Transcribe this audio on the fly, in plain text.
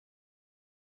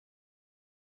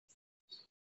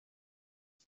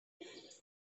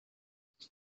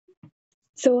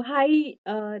So, hi,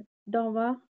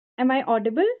 Doma. Am I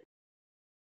audible?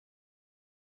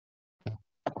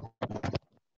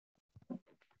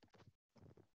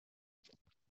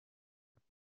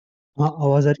 हाँ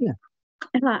आवाज आ रही है।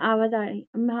 हाँ, आवाज़ आ रही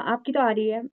आपकी तो आ रही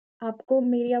है। आपको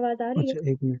मेरी आवाज़ आ रही है?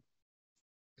 अच्छा एक मिनट।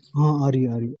 हाँ आ रही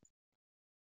है।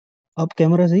 अब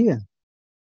कैमरा सही है।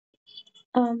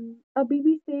 अभी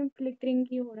भी सेम फ्लिकरिंग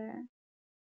की हो रहा है।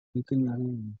 लेकिन यार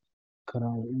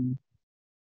खराब है।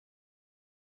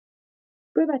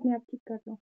 कोई बात नहीं, आप ठीक कर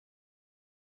लो।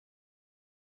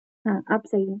 हाँ, आप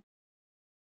सही है।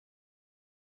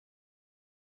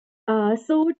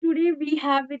 So today we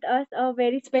have with us a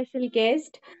very special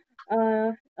guest.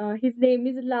 His name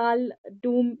is Lal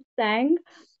Doom Sang.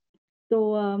 तो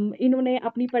इन्होंने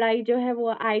अपनी पढ़ाई जो है वो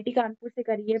आईआईटी कानपुर से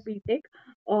करी है बीटेक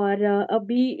और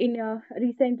अभी in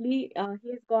recently he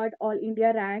has got all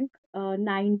India rank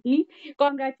 90.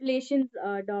 Congratulations,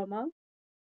 Dharma.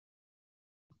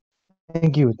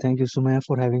 Thank you Sumaya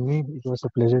for having me. It was a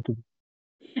pleasure to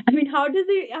I mean, how does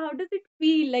it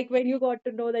feel like when you got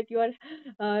to know that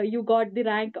you got the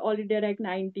rank all India rank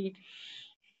 90?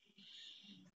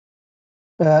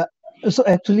 uh, so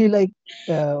actually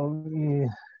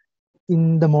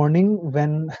in the morning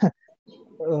when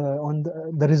on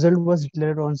the result was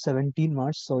declared on 17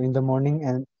 March, so in the morning,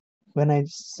 and when I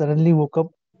suddenly woke up,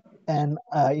 and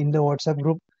in the WhatsApp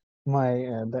group,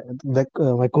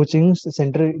 my coaching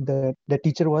center, the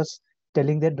teacher was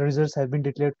telling that the results have been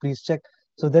declared, please check.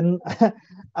 So then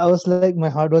I was like, my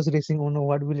heart was racing. Oh no,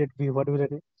 what will it be? What will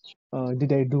it?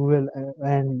 Did I do well?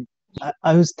 And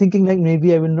I was thinking like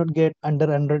maybe I will not get under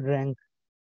 100 rank,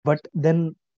 but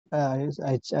then I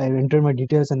entered my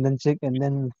details and then check, and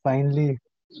then finally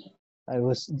I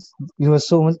was it was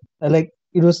so much like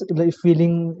it was like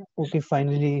feeling okay,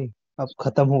 finally अब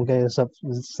खत्म हो गया ये सब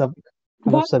मतलब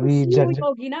बहुत सभी खुशी हुई झंझट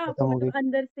होगी ना आपको, खत्म हो गई। मतलब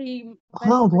अंदर से ही। मैं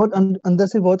हाँ समझ। बहुत अंदर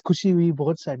से बहुत खुशी हुई,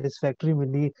 बहुत satisfactory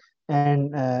milli.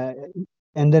 And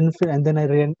and then I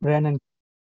ran and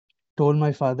told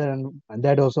my father, and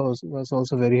dad also was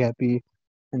also very happy.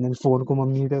 And then phone को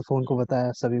मम्मी के फोन को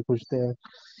बताया, सभी खुश थे।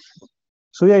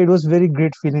 So yeah, it was very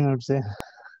great feeling, I would say.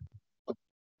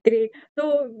 Great.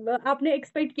 तो आपने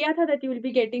expect किया था that you will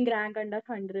be getting rank under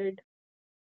 100?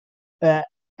 uh,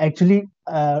 Actually,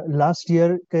 last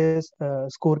year के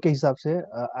score के हिसाब से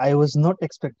I was not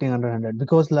expecting under 100,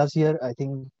 because last year I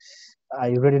think I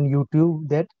read in YouTube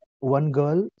that one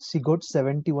girl, she got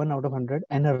 71 out of 100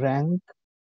 and her rank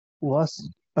was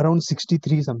around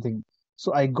 63 something.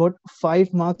 So I got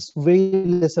 5 marks way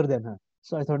lesser than her.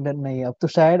 So I thought that नहीं, अब तो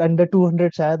शायद under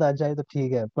 200 शायद आ जाए तो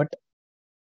ठीक है,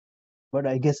 but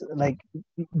I guess like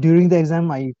during the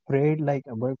exam I prayed like,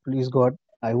 "But please God,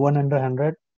 I won under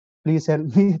 100, please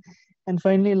help me." And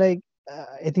finally, like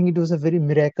I think it was a very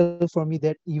miracle for me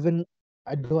that even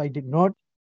though I did not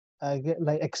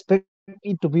like expect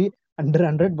it to be under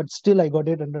 100, but still I got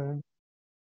it under 100.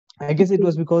 I guess it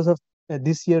was because of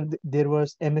this year there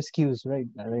was MSQs, right?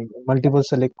 Like multiple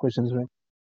select questions, right?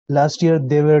 Last year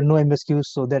there were no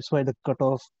MSQs, so that's why the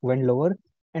cutoff went lower.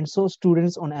 And so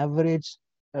students on average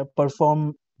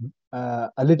perform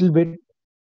a little bit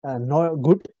not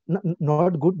good,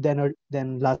 not good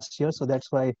than last year. So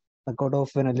that's why the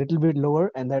cutoff went a little bit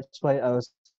lower, and that's why I was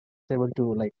able to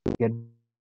like get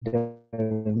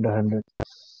under 100.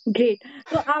 Great.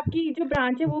 तो आपकी जो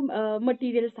branch है वो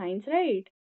material science, right?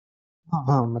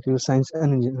 हाँ material science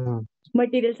and engineering, हाँ.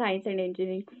 Material science and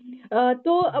engineering.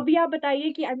 तो अभी आप बताइए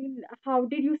कि I mean how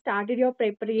did you started your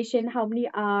preparation, how many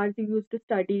hours you used to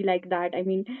study like that? I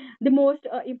mean the most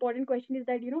important question is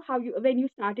that how you when you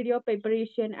started your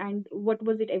preparation and what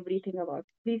was it everything about?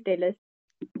 Please tell us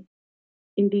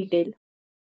in detail.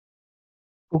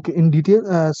 Okay, in detail.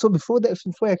 So before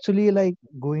actually like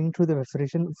going through the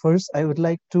preparation, first I would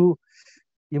like to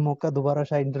ये मौका दोबारा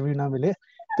शायद interview ना मिले,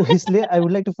 तो इसलिए I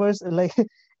would like to first like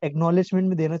acknowledgement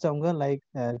में देना चाहूंगा like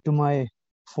to my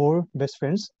 4 best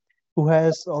friends who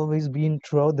has always been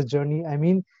throughout the journey. I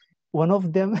mean, one of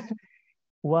them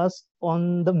was on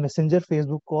the messenger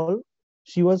Facebook call.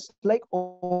 She was like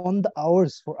on the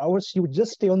hours, for hours she would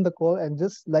just stay on the call and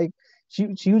just like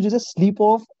she would just sleep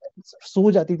off, सो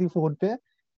जाती थी phone पे,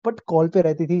 but call पे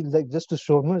रहती थी like just to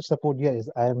show me support.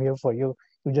 Yes, I am here for you,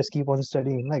 you just keep on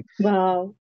studying like.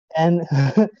 Wow. And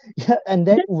yeah, and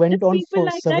that Does went on people for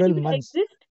like that several even months.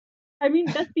 exist? I mean,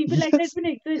 does people like that Yes, even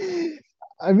exist?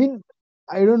 I mean,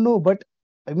 I don't know, but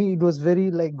I mean, it was very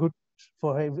like good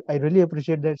for her. I really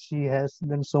appreciate that she has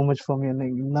done so much for me. And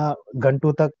like, ना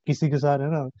घंटों तक किसी के साथ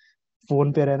है ना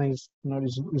phone पे रहना is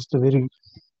not is the very,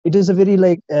 it is a very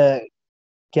like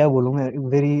क्या बोलूं मैं,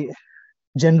 very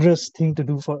generous thing to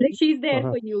do Like she's for there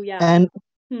her. for you, yeah. And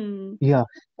Hmm. Yeah,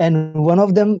 and one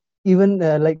of them even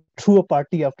like threw a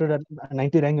party after that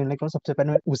 90 rank मिलने के बाद सबसे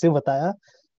पहले मैं उसे बताया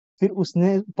फिर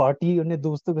उसने पार्टी अपने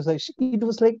दोस्तों के साथ इट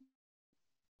वाज लाइक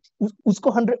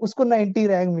उसको 100 उसको 90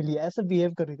 रैंक मिली ऐसे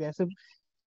बिहेव कर रही थी ऐसे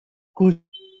खुश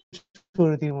हो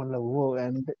रही थी मतलब वो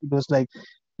and it was like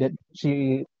that she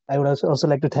I would also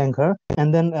like to thank her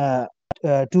and then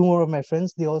two more of my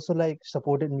friends they also like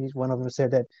supported me one of them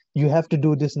said that you have to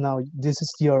do this now this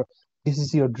is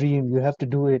your dream you have to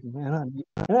do it है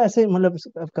ना ऐसे मतलब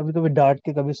कभी कभी डांट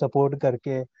के कभी support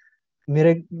करके मेरा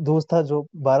एक दोस्त था जो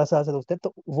 12 साल से दोस्त है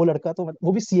तो वो लड़का तो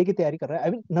वो भी सीए की तैयारी कर रहा है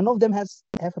I mean none of them has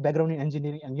have a background in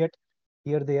engineering and yet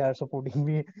here they are supporting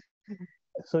me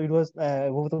so it was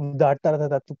वो तो डांटता रहता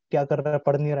था तू क्या कर रहा है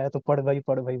पढ़ नहीं रहा है तो पढ़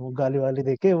भाई वो गाली वाली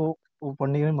देके वो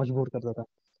पढ़ने में मजबूर करता था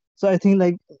so I think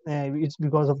like it's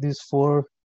because of these four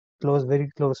very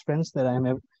close friends that I am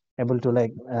able to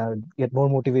like get more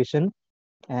motivation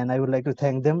and I would like to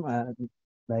thank them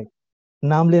like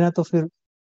नाम लेना तो फिर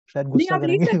शायद नहीं, गुस्सा आप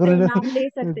ले करेंगे सकते हो, नाम ले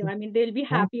अगर सकते हो। I mean they will be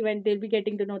हाँ happy when they will be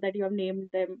getting to know that you have named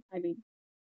them. I mean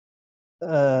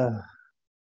अ,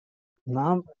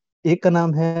 नाम एक का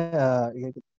नाम है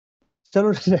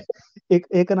चलो एक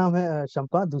एक का नाम है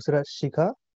शंपा दूसरा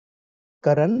शिखा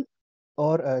करण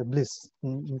और ब्लिस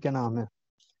इनके नाम है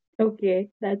okay,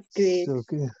 that's great. so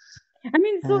I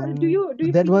mean so do you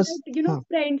and that feel was that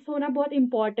friends होना बहुत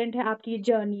इंपॉर्टेंट है आपकी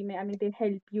जर्नी में? I mean they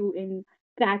help you in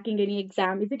cracking any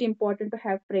exam. Is it important to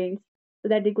have friends so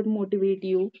that they could motivate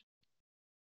you?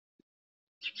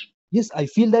 yes I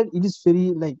feel that it is very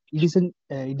like it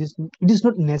isn't it is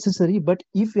not necessary but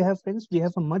if we have friends we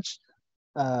have a much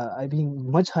I think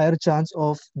much higher chance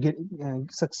of getting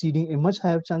succeeding a much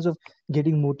higher chance of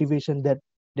getting motivation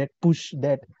that push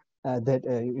that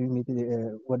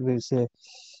what we say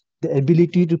the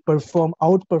ability to perform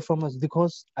outperform us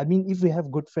because I mean if we have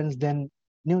good friends then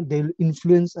they'll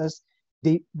influence us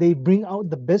they bring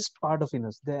out the best part of in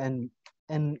us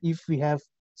and if we have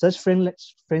such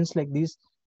friends like these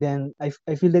then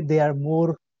I feel that they are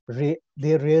more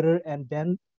they're rarer and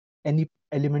than any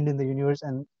element in the universe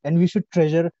and we should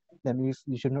treasure them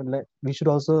we should not let we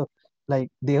should also like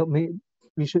they may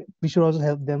we should also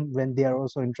help them when they are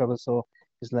also in trouble so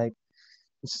it's like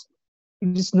it's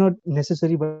it is not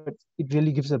necessary but it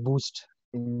really gives a boost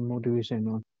in motivation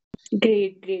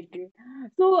Great, great, great.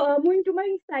 So, moving to my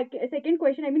second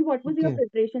question, I mean, what was your okay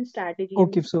preparation strategy? I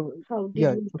okay mean, so how did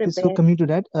yeah you okay so prepare? coming to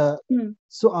that Hmm.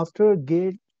 so after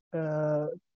gate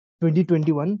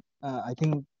 2021 I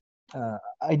think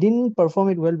I didn't perform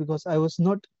it well because I was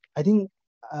not I think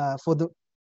for the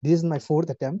this is my fourth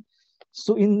attempt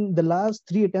so in the last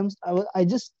three attempts I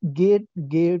just gate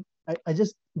I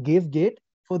just gave gate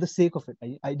for the sake of it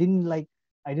I didn't like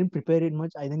I didn't prepare it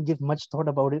much I didn't give much thought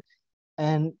about it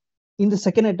and in the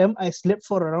second attempt I slept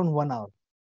for around 1 hour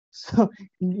so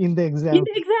in the In exam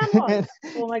the exam hall. and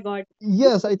Oh my God.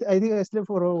 yes I think I slept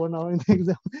for around 1 hour in the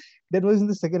exam that was in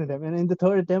the second attempt and in the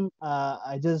third attempt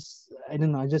I just I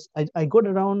don't know I got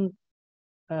around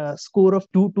score of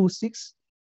 226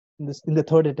 in this in the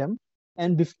third attempt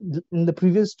and in the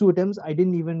previous two attempts I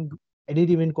didn't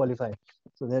even qualify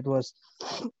so that was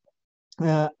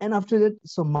and after that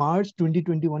so March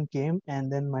 2021 came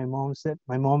and then my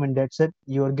mom and dad said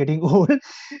you are getting old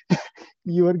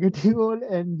you are getting old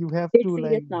and you have It's to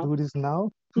serious like now. do this now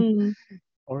Hmm.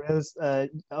 or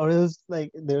else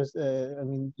like there's I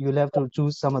mean you'll have to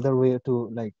choose some other way to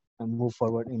like move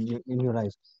forward in your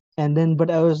life and then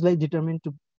but I was like determined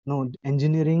to no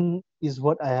engineering is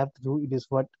what I have to do it is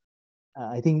what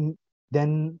I think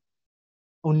then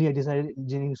only I decided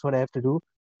engineering is what I have to do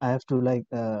I have to like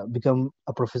become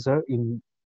a professor in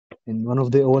one of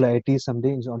the old IITs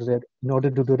someday in order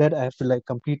to do that I have to like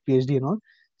complete PhD and all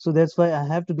so that's why I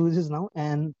have to do this now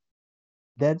and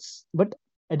that's but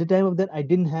at the time of that I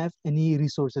didn't have any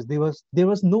resources there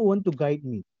was no one to guide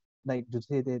me like to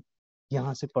say that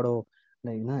यहाँ से पढ़ो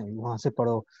like ना वहाँ से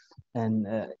पढ़ो and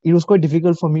it was quite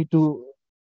difficult for me to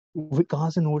कहाँ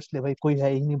से notes ले भाई कोई है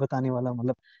ही नहीं बताने वाला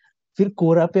मतलब फिर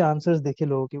कोरा पे आंसर्स देखे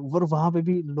लोगों के और वहां पे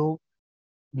भी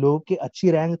लोगों की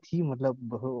अच्छी रैंक थी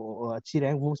मतलब अच्छी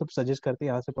रैंक वो सब सजेस्ट करते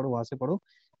यहाँ से पढ़ो वहां से पढ़ो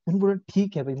मैंने बोला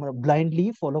ठीक है भाई मतलब ब्लाइंडली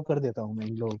फॉलो कर देता हूँ मैं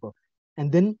इन लोगों को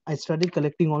and then I started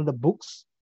collecting all the books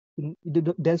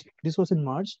this was in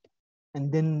March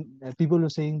and then people were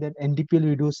saying that NTPL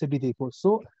videos से भी देखो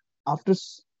so after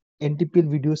NTPL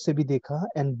videos से भी देखा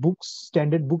and books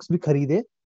standard books भी खरीदे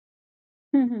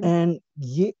Hmm. and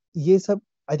ये सब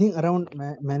आई थिंक अराउंड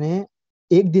मैंने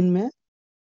एक दिन में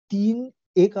तीन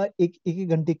एक एक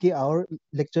घंटे के आवर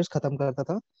लेक्चर्स खत्म करता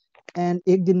था एंड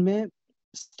एक दिन में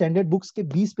स्टैंडर्ड बुक्स के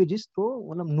 20 पेजेस तो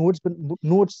मतलब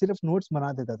नोट्स सिर्फ नोट्स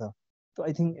बना देता था So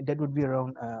I think that would be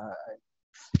around,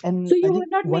 So and I you think were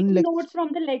not one making lecture. notes from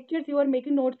the lectures, you were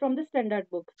making notes from the standard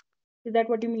books. Is that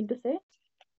what you mean to say?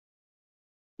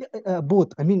 Yeah,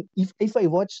 both. I mean, if I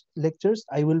watch lectures,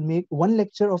 I will make one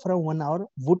lecture of around 1 hour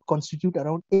would constitute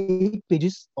around 8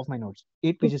 pages of my notes,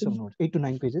 8 pages of Okay. notes, 8 to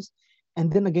 9 pages,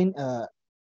 and then again,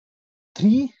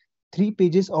 three three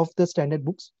pages of the standard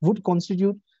books would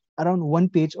constitute around 1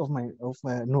 page of my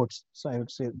notes. So I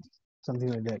would say something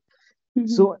like that. Mm-hmm.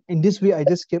 So in this way, I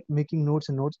just kept making notes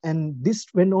and notes, and this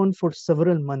went on for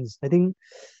several months. I think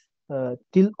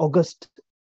till August,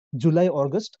 July,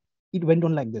 August, it went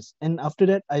on like this. And after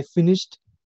that, I finished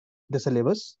the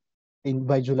syllabus in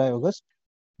by July, August.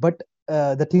 But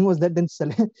the thing was that then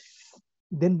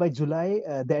then by July,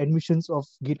 the admissions of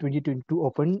GATE 2022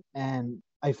 opened, and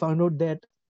I found out that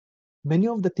many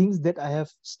of the things that I have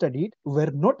studied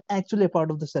were not actually a part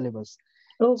of the syllabus.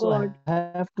 Oh So I God.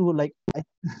 have to like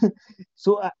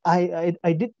so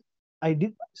I did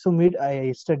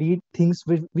I studied things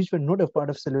which were not a part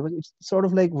of syllabus. It's sort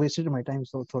of like wasted my time.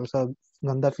 So थोड़ा सा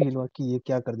गंदा feel हुआ कि ये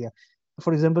क्या कर दिया.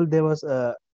 For example, there was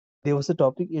a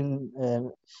topic in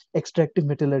extractive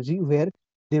metallurgy where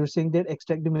they were saying that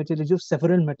extractive metallurgy of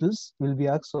several metals will be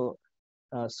asked.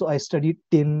 So I studied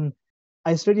tin.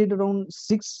 I studied around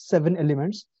 6 7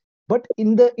 elements, but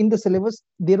in the syllabus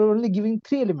they were only giving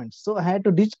 3 elements, so I had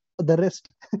to ditch the rest.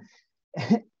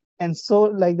 And so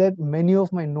like that, many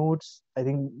of my notes, I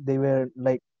think they were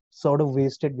like sort of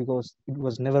wasted because it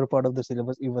was never part of the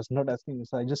syllabus. It was not asking me,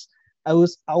 so I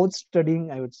was out studying,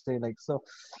 I would say, like. So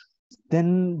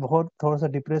then बहुत थोड़ा सा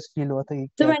depress feel हुआ था कि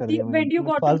So क्या कर दिया मैंने, when do you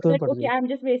मैं got to know फालतू में that, पढ़ okay, लिया. I'm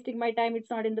just wasting my time,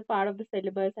 it's not in the part of the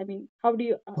syllabus? I mean, how do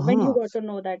you when you हाँ, got to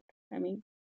know that? I mean,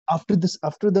 after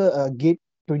the gate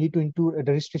 2022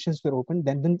 registrations were opened,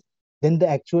 then the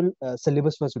actual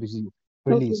syllabus was okay.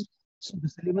 released. So the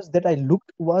syllabus that I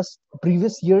looked was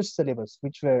previous year's syllabus,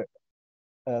 which were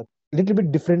a little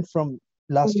bit different from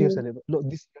last year's Oh. syllabus, no,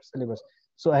 this year's syllabus.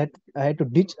 So I had to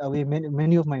ditch away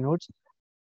many of my notes,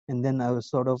 and then I was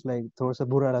sort of like थोड़ा सा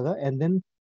बुरा लगा. And then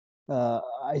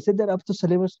I said that अब तो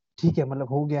syllabus ठीक है, मतलब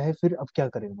हो गया है, फिर अब क्या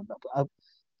करें, मतलब अब.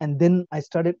 And then I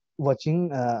started watching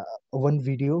one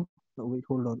video. No, wait,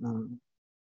 hold on.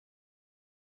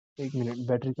 1 minute,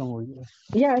 battery कम हो गई है.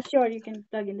 Yeah, sure, you can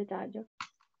plug in the charger.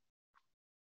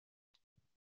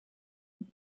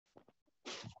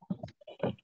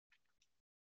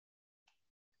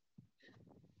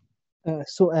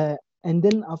 So and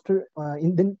then after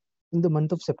in the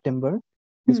month of September,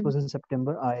 this Hmm. was in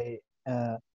September,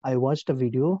 I watched a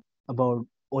video about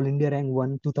All India Rank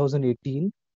 1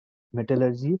 2018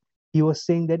 metallurgy. He was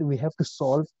saying that we have to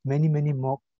solve many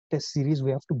mock test series.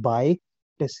 We have to buy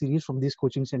test series from these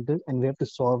coaching centers and we have to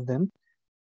solve them.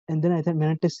 And then I thought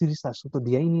मैंने test series 700 तो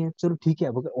दिया ही नहीं है, चलो ठीक है,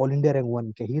 अब all India rank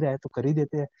 1 कह ही रहा है तो कर ही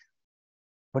देते हैं.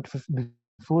 But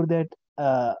before that,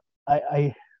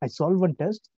 I solved one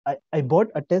test. I bought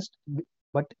a test,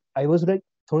 but I was like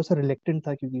थोड़ा सा reluctant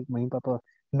था क्योंकि मम्मी पापा,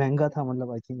 महंगा था, मतलब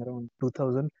I think around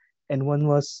 2000, and one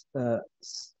was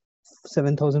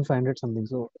 7500 something.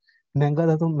 So महंगा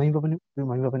था, तो मम्मी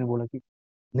पापा ने बोला कि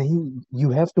नहीं, you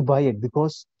have to buy it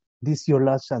because this your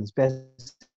last chance.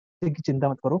 पैसे की चिंता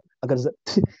मत करो, अगर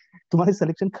तुम्हारे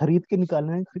सिलेक्शन खरीद के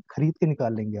निकालना है, खरीद के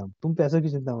निकाल लेंगे हम, तुम पैसों की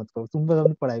चिंता मत करो, तुम बस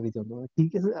अपनी पढ़ाई भी चलो,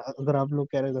 ठीक है sir, अगर आप लोग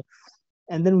कह रहे हो तो.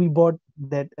 And then we bought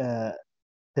that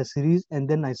the series, and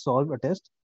then I solved a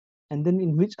test, and then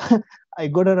in which I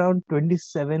got around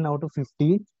 27 out of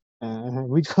 50,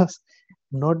 which was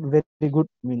not very good.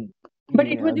 I mean, But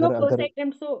it was your अगर first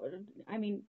attempt, so I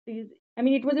mean, please, I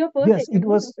mean, it was your first yes, it attempt,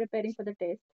 no, was. preparing for the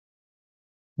test.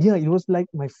 Yeah, it was like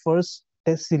my first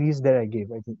test series that I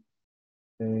gave, I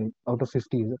think, out of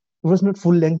 50. It was not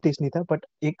full length test नहीं था, but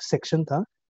एक section था Hmm.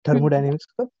 Thermodynamics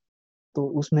का, तो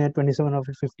उसमें 27 out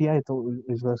of 50 आए, तो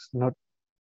it was not.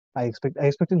 I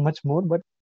expected much more, but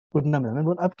उतना मिला. मैं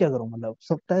बोला अब क्या करूं, मतलब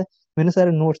सकता है, मैंने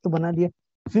सारे नोट्स तो बना लिए.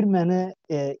 फिर मैंने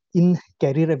इन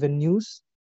कैरियर रेवेन्यूज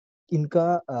इनका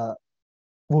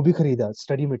वो भी खरीदा,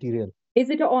 study material. Is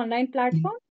it an online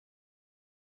platform?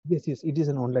 Yes yes, it is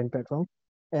an online platform.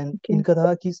 And Okay. इनका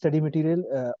था कि स्टडी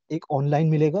मटेरियल एक ऑनलाइन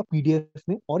मिलेगा पीडीएफ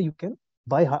में, और you can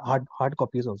buy hard hard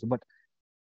copies also. But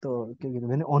तो क्या कहते हैं,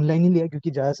 मैंने ऑनलाइन ही लिया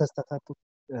क्योंकि ज्यादा सस्ता था, तो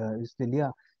इसलिए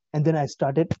लिया. And then I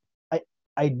started, I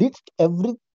I did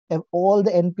every all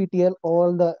the NPTEL,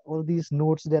 all these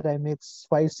notes that I make,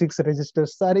 5 6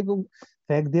 registers, सारे को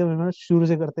फेंक दिया मैंने, शुरू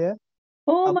से करते हैं.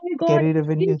 Oh अब my God, career in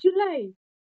revenue. July.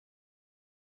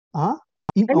 हाँ,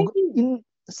 इन I mean, in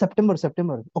September,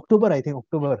 October, I think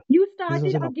October. you This was started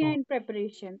in October. again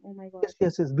preparation. Oh my God.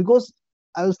 Yes, because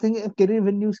I was thinking career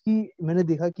venues की मैंने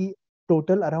देखा कि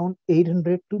total around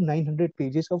 800 to 900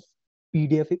 pages of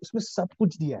PDF है, उसमें सब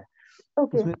कुछ दिया है।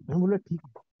 ओके। उसमें मैंने बोला ठीक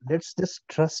है, let's just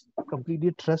trust, completely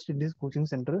trust in this coaching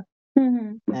centre,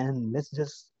 hmm. And let's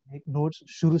just make notes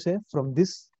शुरू से फ्रॉम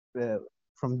दिस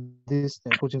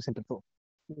कोचिंग सेंटर। तो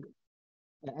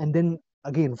and then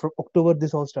again from October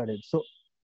this all started. So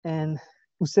and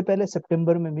उससे पहले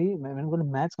सितंबर में भी मैंने बोला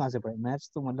मैथ्स कहाँ से पढ़े, मैथ्स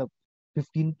तो मतलब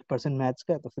 15% मैथ्स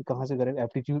का है, तो फिर कहाँ से करें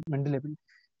एप्टीट्यूड मेंटल एबिलिटी।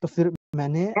 तो फिर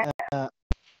मैंने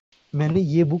मैंने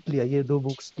ये बुक लिया, ये दो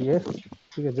बुक्स लिए,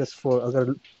 ठीक है, जस्ट फॉर अगर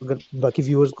अगर बाकी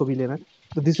व्यूअर्स को भी लेना है।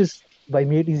 तो this is by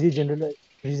made easy general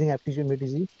reasoning aptitude made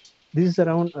easy. This is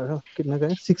around कितना का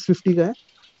है, 650 का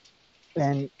है।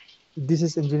 And this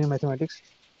is engineering mathematics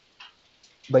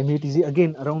bye made easy,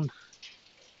 again around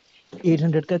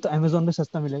 800 का है। तो अमेजोन में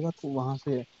सस्ता मिलेगा, तो वहां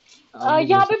से आप लोग ले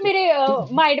यहाँ पे सकते मेरे हो।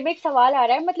 तो माइंड में एक सवाल आ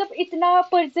रहा है, मतलब इतना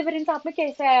परसिवरेंस आप में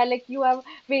कैसे आया? Like you have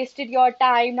wasted your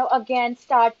time, now again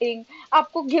starting.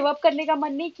 आपको गिव अप करने का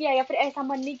मन नहीं किया, या फिर ऐसा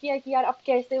मन नहीं किया कि यार अब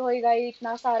कैसे होएगा ये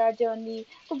इतना सारा जर्नी?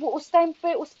 तो वो उस टाइम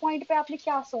पे, उस पॉइंट पे आपने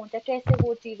क्या सोचा, कैसे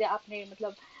वो चीजें आपने,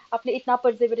 मतलब आपने इतना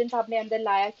परसिवरेंस आपने अंदर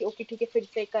लाया कि ओके ठीक है फिर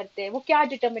से करते हैं? वो क्या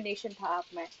डिटर्मिनेशन था आप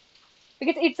में?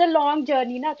 Because it's a long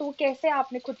journey ना, तो वो कैसे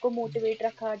आपने खुद को मोटिवेट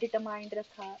रखा, डिटरमाइंड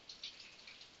रखा?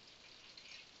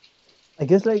 आई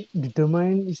गेस लाइक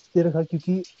डिटरमाइंड इसलिए रखा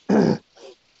क्योंकि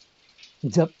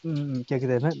जब क्या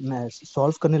कहते हैं, मैं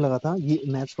सॉल्व करने लगा था ये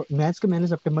मैथ्स मैथ्स के, मैंने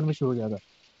सितंबर में शुरू किया था।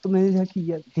 तो मैंने देखा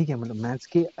कि यार ठीक है, मतलब मैथ्स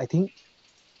के आई थिंक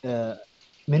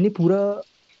मैंने पूरा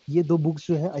ये दो बुक्स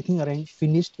जो है I think around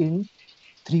finished in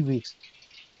 3 weeks.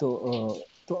 तो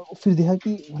फिर देखा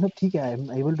कि मतलब ठीक है, I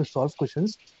am able to solve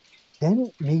questions. then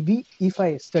maybe if I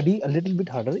study a little bit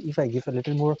harder, if I give a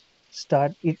little more,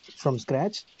 start it from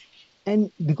scratch.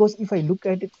 And because if I look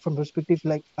at it from perspective,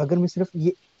 like अगर मैं सिर्फ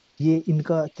ये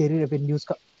इनका career revenues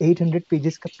का 800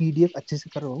 pages का PDF अच्छे से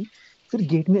कर रहा हूँ, फिर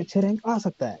गेट में अच्छा रैंक आ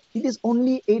सकता है। It is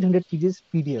only 800 pages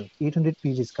PDF, 800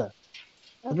 pages का।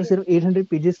 अगर ओके। सिर्फ 800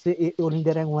 पेजेस से ऑल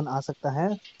इंडिया रैंक वन आ सकता है,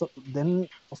 तो then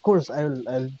of course I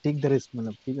will take the risk.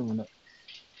 मतलब ठीक है, मतलब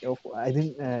आई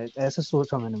थिंक ऐसा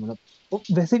सोचा मैंने। मतलब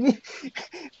वैसे भी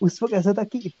उस वक्त ऐसा था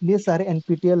कि इतने सारे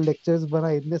एनपीटीईएल लेक्चर्स बना,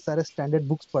 इतने सारे स्टैंडर्ड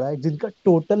बुक्स पढ़ाए जिनका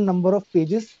टोटल नंबर ऑफ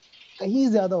पेजेस कहीं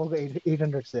ज्यादा होगा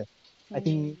 800 से। I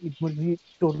think it would be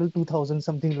total 2000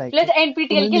 something like. Plus तो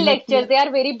एनपीटीएल मैंने के देखा कि लेक्चर्स यार they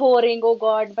are very boring, O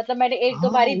God, मतलब मैंने एक दो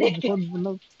हाँ, बार ही वो देखे। बहुत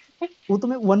मतलब वो तो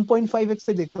मैं 1.5x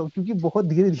से देखता हूँ, क्योंकि बहुत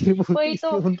धीरे धीरे बोलते हैं, वही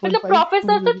तो, इसलिए मतलब 1.5 प्रोफेसर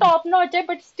 2 तो लेकिन टॉप नॉच है,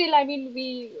 but still I mean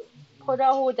we थोड़ा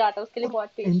हो जाता है उसके लिए, और बहुत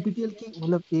पेशेंस एनपीटीईएल चाहिए। की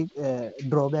मतलब एक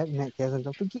ड्रॉबैक मैं कह सकता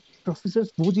हूँ, क्योंकि प्रोफेसर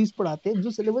वो चीज पढ़ाते हैं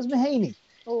जो सिलेबस में है ही नहीं।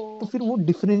 ओ। तो फिर वो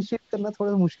डिफरेंशिएट करना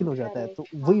थोड़ा मुश्किल हो जाता है। तो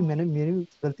करेक्ट, वही हाँ। मैंने मेरी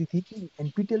गलती थी कि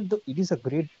एनपीटीईएल तो it is a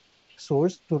great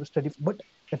source to study, but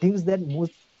the thing is that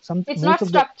it's not most of the like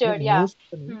structured, या।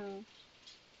 most hmm.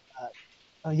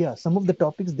 uh, yeah, some of the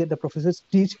topics that the professors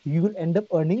teach you will end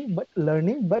up earning but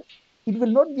learning, but it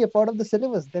will not be a part of the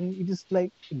syllabus. Then it is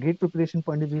like a great preparation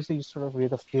point of view, so you sort of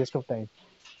waste of time.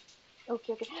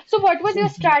 Okay okay. So what was So your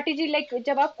strategy, like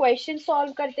जब आप question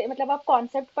solve करते, मतलब आप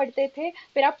concept पढ़ते थे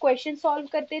फिर आप question solve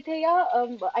करते थे, या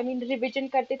आई मीन रिवीजन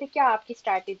करते थे? क्या आपकी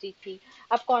स्ट्रैटेजी थी?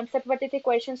 आप कॉन्सेप्ट पढ़ते थे,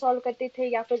 क्वेश्चन सॉल्व करते थे,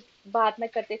 या फिर बाद में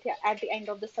करते थे at the end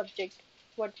of the subject?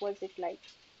 What was it like?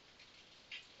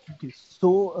 okay, so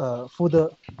for the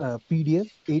PDF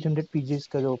 800 pages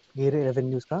का जो मेरे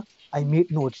revenues का, I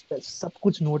made notes, सब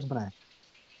कुछ notes बनाए।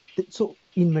 So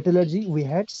in metallurgy we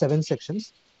had 7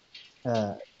 sections,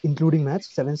 including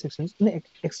maths, 7 sections. No,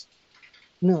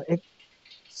 no,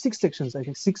 6 sections. I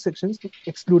think 6 sections,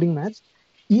 excluding maths.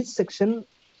 Each section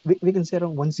we can say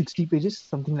around 160 pages,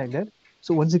 something like that.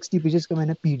 So 160 pages का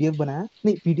मैंने PDF बनाया,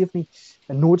 नहीं PDF नहीं,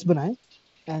 notes बनाए।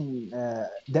 And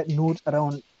that notes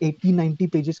around 80-90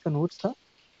 pages का notes था।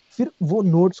 फिर वो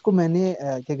नोट्स को मैंने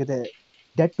क्या कहते हैं,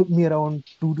 that took me around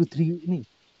 2 to 3, नहीं,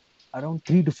 अराउंड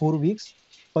 3 to 4 वीक्स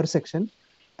पर सेक्शन।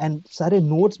 एंड सारे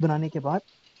नोट्स बनाने के बाद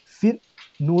फिर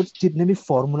नोट्स जितने भी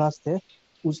फॉर्मूलाज थे,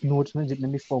 उस नोट्स में जितने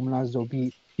भी फॉर्मूलाज जो भी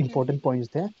इंपॉर्टेंट पॉइंट्स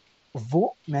थे,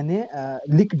 वो मैंने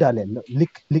लिख डाले,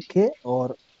 लिख लिख के।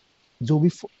 और जो भी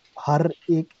हर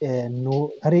एक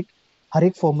हर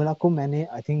एक फॉर्मूला को मैंने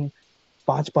आई थिंक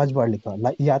 5-5 बार लिखा,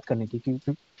 याद करने की,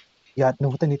 क्योंकि याद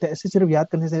नहीं होता, नहीं था ऐसे सिर्फ याद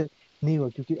करने से नहीं हुआ,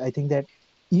 क्योंकि I think that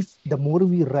if the more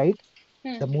we write,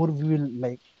 hmm. The more we will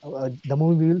like, the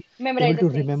more we will able memorise the two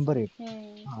things. Remember it.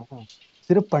 हम्म। हाँ हाँ,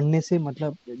 सिर्फ पढ़ने से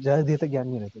मतलब ज्यादा देर तक याद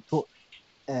नहीं रहता। तो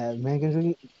मैं कह रहा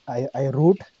हूँ कि आई आई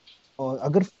रोट, और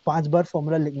अगर 5 बार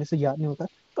फॉर्मूला लिखने से याद नहीं होता,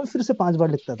 तो फिर से 5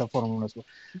 बार लिखता था फॉर्मूलाज को।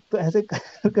 तो ऐसे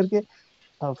करके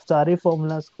सारे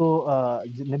फॉर्मूलाज को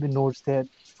जितने भी नोट्स थे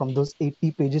from those 80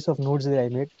 pages of notes that I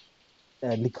made,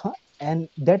 लिखा। And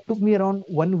that took me around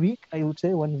 1 week, I would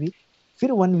say 1 week.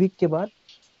 फिर 1 वीक के बाद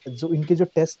जो इनके जो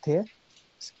टेस्ट थे,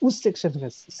 उस सेक्शन में,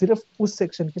 सिर्फ उस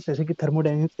सेक्शन के, जैसे कि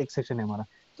थर्मोडायनेमिक्स एक सेक्शन है हमारा,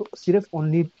 तो सिर्फ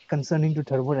only concerning to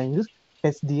thermodynamics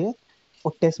test दिए,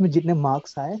 और टेस्ट में जितने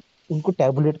मार्क्स आए उनको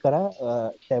टैबुलेट करा।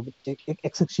 एक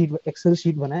एक्सेल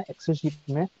शीट बनाया, एक्सेल शीट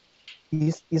में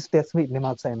इस टेस्ट में इतने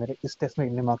मार्क्स आए मेरे, इस टेस्ट में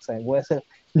इतने मार्क्स आए, वो ऐसे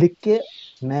लिख के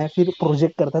मैं फिर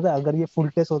प्रोजेक्ट करता था, अगर ये फुल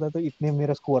टेस्ट होता तो इतने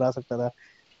मेरा स्कोर आ सकता था।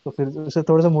 तो फिर उससे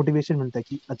थोड़ा सा मोटिवेशन मिलता है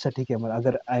कि अच्छा ठीक है, मतलब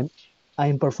अगर I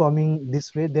am performing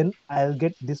this way, then I will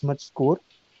get this much score,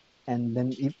 and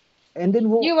then if, and then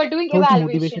वो You were doing थोड़ी सी evaluation,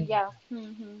 मोटिवेशन yeah.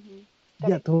 मिलता है।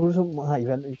 या Correct. थोड़ा सा, हाँ,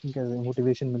 इवेल्युएशन का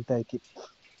मोटिवेशन मिलता है कि,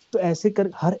 तो ऐसे कर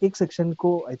हर एक सेक्शन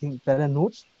को आई थिंक पहला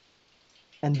नोट्स,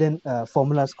 एंड देन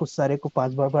फॉर्मूलाज को सारे को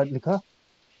 5 बार लिखा,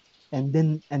 and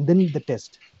then the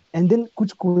test, and then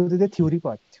कुछ को होते थे थ्योरी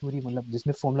पार्ट, थ्योरी मतलब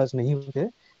जिसमें फॉर्मूलाज नहीं होते।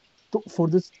 तो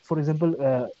for example,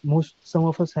 most some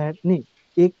of us had नहीं,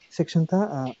 एक सेक्शन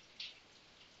था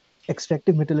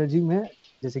एक्सट्रैक्टिव मेटलर्जी में,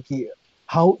 जैसे कि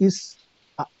हाउ इज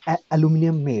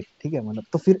एल्यूमिनियम मेड, ठीक है, मतलब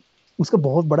तो फिर उसका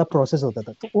बहुत बड़ा प्रोसेस होता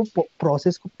था, तो वो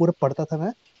प्रोसेस को पूरा पढ़ता था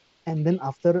मैं, and then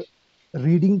after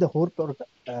reading the whole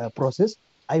process,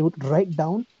 I would write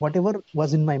down whatever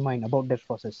was in my mind about that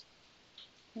process.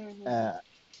 uh,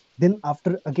 then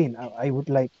after again I would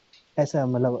like, ऐसा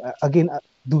मतलब अगेन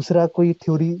दूसरा कोई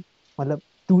थ्योरी, मतलब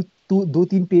टू टू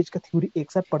 2-3 पेज का theory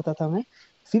एक साथ पढ़ता था मैं,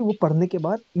 फिर वो पढ़ने के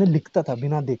बाद मैं लिखता था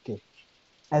बिना देख के,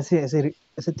 ऐसे ऐसे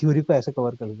ऐसे थ्योरी को ऐसे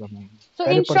कवर कर दूंगा मैं, So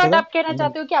पहले in पढ़ता short था आप कहना एंड देन।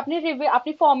 चाहते हो कि आपने रिव्यू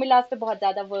आपने फॉर्मूलाज पे बहुत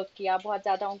ज्यादा वर्क किया, बहुत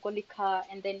ज्यादा उनको लिखा,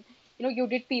 and then you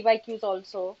did PYQs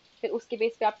also, फिर उसके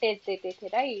बेस पे आप टेस्ट देते थे,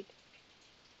 राइट?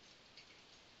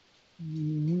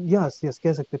 यस यस,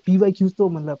 कह सकते हैं पीवाई क्यूज, तो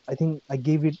मतलब I think I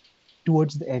gave it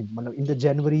towards the end, मतलब in the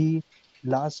January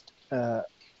last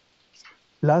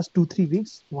last 2-3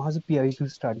 weeks वहां से पीआई क्यू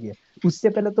स्टार्ट किया। उससे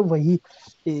पहले तो वही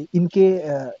इनके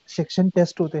सेक्शन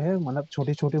टेस्ट होते हैं, मतलब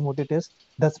छोटे छोटे मोटे टेस्ट,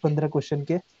 10-15 क्वेश्चन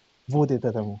के, वो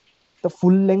देता था वो। तो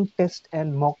full length test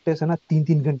and mock test है ना,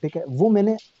 3-3 घंटे का, वो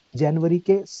मैंने जनवरी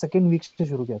के सेकेंड वीक से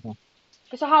शुरू किया था।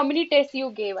 So how many tests you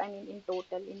gave, I mean in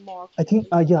total, in mock I think,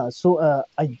 and real? yeah, so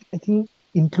I think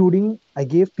including I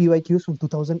gave PYQs from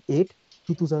 2008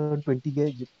 to 2020 के,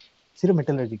 सिर्फ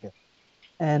मेटलर्जी के,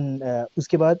 एंड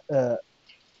उसके बाद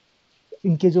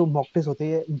इनके जो मॉक टेस्ट होते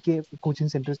हैं, इनके कोचिंग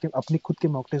सेंटर्स के अपने खुद के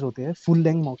मॉक टेस्ट होते हैं, फुल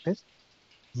लेंथ मॉक टेस्ट,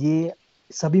 ये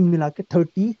सभी मिला के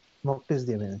 30 मॉक टेस्ट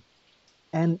दिए मैंने,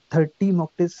 एंड 30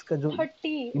 मॉक टेस्ट का जो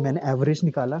 30? मैंने Oh. एवरेज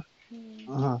निकाला।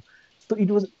 Hmm. हाँ, तो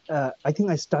it was, I think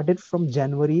I started from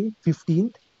January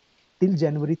 15th till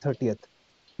January 30th,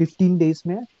 15 days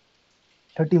में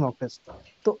 30 मॉक टेस्ट।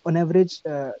 तो on average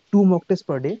 2 mock test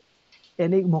per day,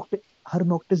 and एक मॉक टेस्ट, हर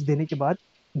मॉक टेस्ट देने के बाद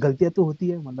गलतियां तो होती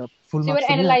है, मतलब full So you were marks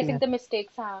तो नहीं आते analyzing हैं। the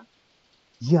mistakes, huh?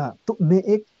 या तो मैं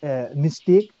एक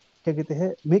मिस्टेक, क्या कहते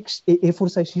हैं, मैं एक A4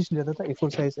 साइज शीट लेता था, A4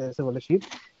 साइज ऐसे वाला शीट,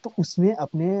 तो उसमें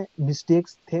अपने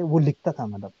मिस्टेक्स थे वो लिखता था,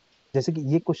 मतलब जैसे कि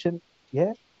ये क्वेश्चन ये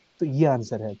है, तो ये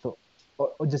आंसर है, तो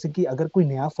और जैसे कि अगर कोई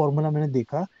नया फॉर्मूला मैंने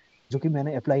देखा जो कि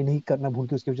मैंने अप्लाई नहीं करना भूल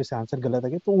के, उसकी वजह से आंसर गलत आ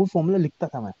गया, तो वो फॉर्मूला लिखता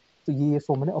था मैं, तो ये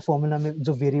फॉर्मूला, और फॉर्मूला में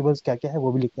जो वेरिएबल्स क्या क्या है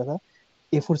वो भी लिखता था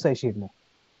A4 साइज शीट में।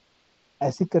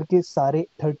 ऐसे करके सारे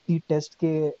 30 टेस्ट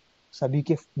के सभी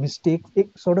के मिस्टेक,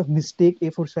 एक sort of mistake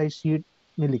A4 size sheet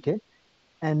में लिखे,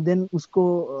 एंड देन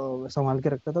उसको संभाल के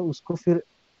रखता था उसको, फिर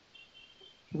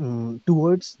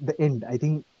towards the end, I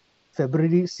think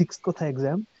February 6 को था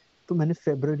एग्जाम, तो मैंने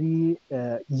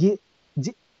ये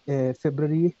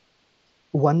February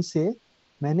 1 से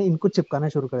मैंने इनको चिपकाना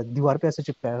शुरू करा, दीवार पे ऐसे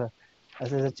चिपकाया था,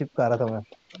 ऐसे ऐसे चिपका रहा था मैं।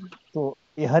 तो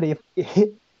ये हर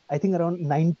आई थिंक अराउंड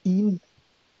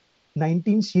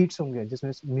 19 शीट्स होंगे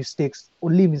जिसमें mistakes,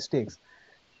 only mistakes,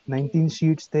 Okay. 19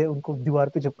 sheets थे, उनको दीवार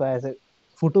पे चिपकाया ऐसे।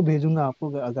 फोटो भेजूंगा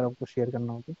आपको अगर आपको शेयर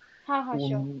करना हो तो। हाँ हाँ,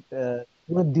 श्योर।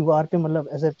 पूरा दीवार पे मतलब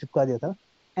ऐसे चिपका दिया था,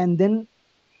 and then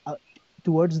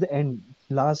towards the end,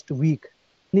 last week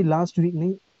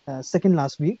नहीं, सेकंड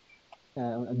लास्ट वीक,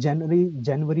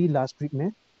 जनवरी लास्ट वीक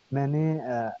में मैंने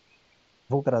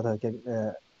वो करा था क्या,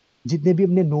 जितने भी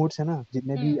अपने नोट्स है ना,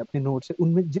 जितने भी हम्म। अपने नोट्स है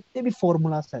उनमें जितने भी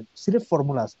फॉर्मूलाज है, सिर्फ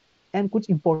फॉर्मूलाज, एंड कुछ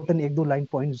इंपॉर्टेंट 1-2 लाइन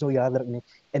पॉइंट्स जो याद रखने,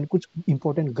 एंड कुछ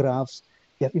इंपॉर्टेंट ग्राफ्स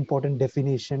या इंपॉर्टेंट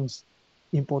डेफिनेशंस,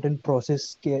 इंपॉर्टेंट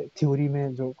प्रोसेस के थ्योरी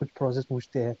में जो कुछ प्रोसेस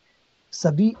पूछते हैं,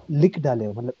 सभी लिख डाले,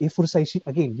 मतलब A4 size sheet,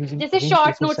 again using जैसे again short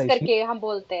A4 notes size sheet. करके हम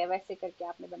बोलते हैं, वैसे करके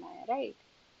आपने बनाया, राइट?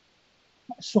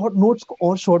 शॉर्ट नोट्स को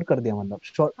और शॉर्ट कर दिया, मतलब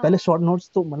शॉर्ट, पहले हाँ। शॉर्ट नोट्स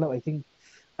तो मतलब I think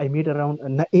I made around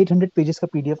 800 pages का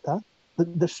PDF था.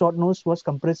 The short notes was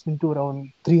compressed into around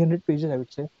 300 pages, I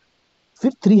would say.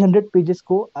 फिर 300 पेजेस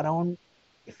को अराउंड,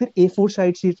 फिर A4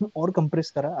 साइड शीट्स में और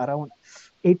कंप्रेस करा, अराउंड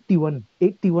 81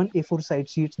 A4 साइड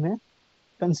शीट्स में,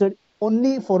 consider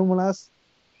only formulas,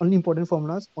 only important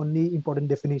formulas, only important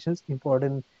definitions,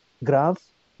 important graph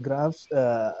graphs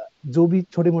जो भी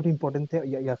छोटे मोटे इंपॉर्टेंट थे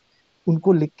या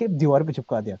उनको लिख के दीवार पे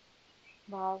चिपका दिया।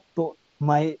 Wow. तो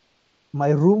my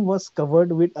my room was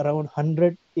covered with around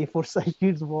 100 A4 size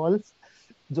sheets walls.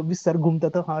 जो भी सर घूमता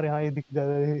था, हाँ रे हाँ ये दिख जा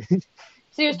रहा है।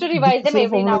 So you used to revise them same every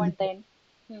formula now and दिख। then.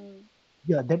 Hmm.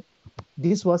 Yeah, that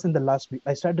this was in the last week.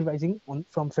 I started revising on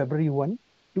from February 1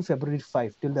 to February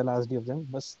 5 till the last day of them.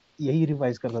 बस यही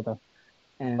revise करता था।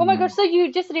 Oh my God, and so you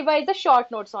just revise the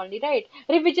short notes only, right?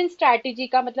 Revision strategy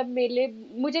का मतलब मेरे लिए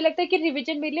मुझे लगता है कि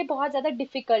revision मेरे लिए बहुत ज़्यादा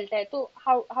difficult है तो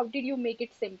how did you make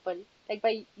it simple like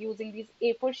by using these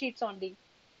A4 sheets only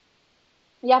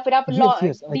या फिर आप यस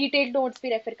यस detailed notes भी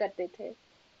रेफर करते थे?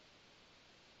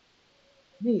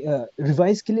 नहीं,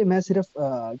 रिवाइज के लिए मैं सिर्फ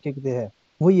क्या कहते हैं,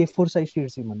 वही A4 साइज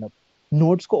शीट्स ही, मतलब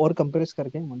नोट्स को और कंप्रेस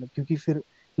करके, मतलब क्योंकि फिर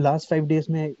लास्ट 5 डेज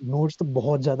में नोट्स तो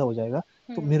बहुत ज्यादा हो जाएगा,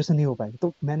 तो हम्म. मेरे से नहीं हो पाएगा,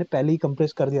 तो मैंने पहले ही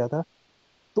कंप्रेस कर दिया था।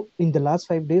 तो in the last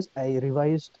 5 days I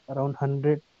revised around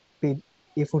 100 page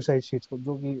A4 size sheets को,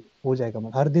 जो कि हो जाएगा,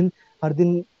 मतलब हर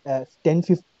दिन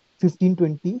 10 15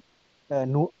 20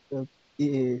 नो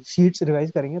शीट्स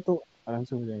रिवाइज करेंगे तो आराम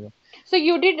से हो जाएगा। So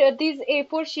you did these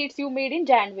A4 sheets you made in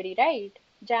January, right?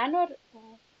 Jan or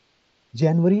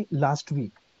January last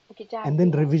week. okay, And January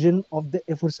then last. revision of the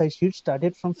A4 size sheet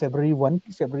started from February 1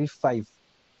 to February 5.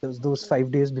 Those Okay,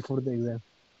 5 days before the exam.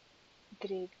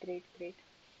 great, great, great.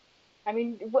 I mean,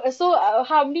 so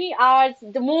how many hours?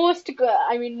 The most,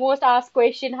 I mean, most asked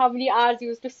question: how many hours you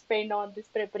used to spend on this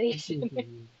Okay, preparation? okay.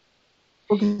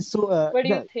 Okay, so What do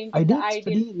you yeah, think I is the didn't ideal?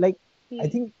 study like, I Hmm.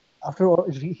 think after all,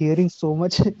 hearing so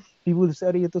much, people say,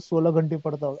 "अरे ये तो 16 घंटे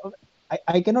पढ़ता होगा."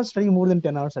 I cannot study more than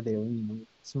 10 hours a day. You know,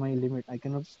 it's my limit. I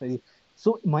cannot study.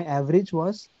 So my average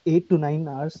was 8 to 9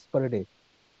 hours per day.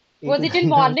 Eight Was to it in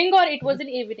nine hours morning or it was in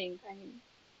evening? I mean,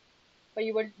 or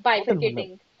you were total, मतलब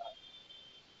bifurcating?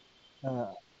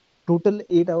 total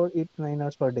 8 hour 8 to 9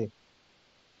 hours per day.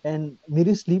 And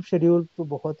मेरी sleep schedule तो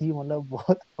बहुत ही, मतलब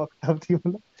बहुत fucked up थी,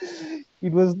 मतलब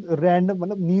it was random,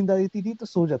 मतलब नींद आ रही थी तो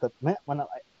सो जाता था मैं, मतलब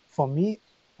फॉर मी,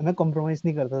 मैं कॉम्प्रोमाइज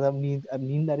नहीं करता था। अब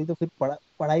नींद आ रही तो फिर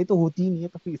पढ़ाई तो होती ही नहीं है,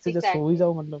 तो फिर इससे जस्ट सो ही Exactly.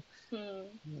 जाओ, मतलब। Hmm.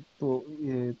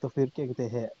 तो फिर क्या कहते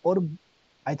हैं, और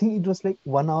I think it was like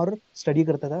 1 our study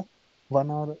करता था,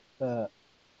 1 आवर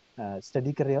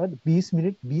स्टडी कर रहे और 20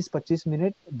 मिनट 20 25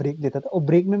 मिनट ब्रेक लेता था, और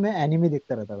ब्रेक में मैं एनिमे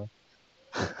देखता रहता था।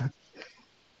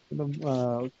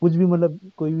 मतलब कुछ भी, मतलब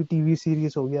कोई भी टीवी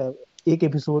सीरीज हो गया, एक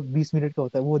एपिसोड 20 मिनट का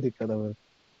होता है, वो देखता था मैं।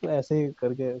 तो ऐसे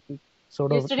करके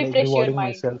sort Just of to like refresh your rewarding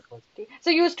my mind. Self. Okay. So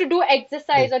you used to do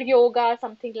exercise or yoga,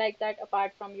 something like that,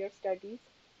 apart from your studies.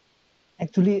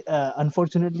 Actually,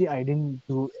 unfortunately, I didn't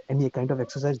do any kind of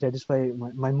exercise. That is why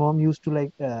my mom used to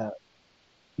like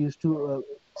used to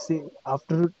say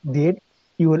after date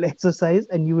you will exercise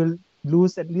and you will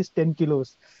lose at least 10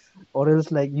 kilos, or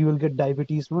else like you will get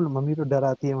diabetes. मतलब mummy तो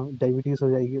डराती है, diabetes हो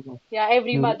जाएगी तो Yeah,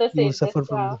 every mother you will says this. suffer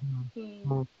from Yeah. the,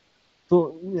 Hmm. हाँ। तो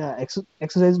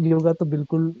exercise yoga तो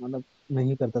बिल्कुल, मतलब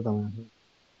नहीं करता था मैं।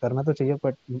 करना तो चाहिए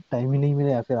बट टाइम ही नहीं मिला,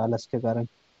 या फिर आलस के कारण।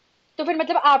 तो फिर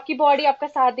मतलब आपकी बॉडी आपका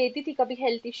साथ देती थी, कभी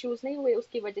हेल्थ इश्यूज नहीं हुए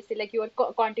उसकी वजह से, like you are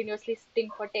continuously sitting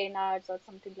for 10 hours और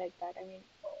something like that, I mean?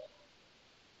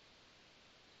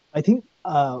 I think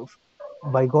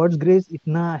by God's grace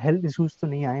इतना हेल्थ इश्यूज तो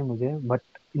नहीं आए मुझे, बट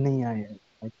नहीं आए हैं।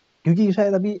 Like, क्योंकि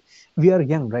शायद अभी we are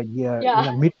young right, we are या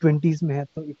मतलब मिड 20s में है,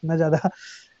 तो इतना ज्यादा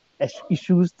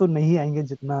इश्यूज तो नहीं आएंगे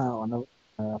जितना, मतलब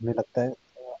हमें लगता है।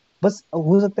 बस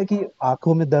हो सकता है कि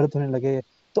आंखों में दर्द होने लगे,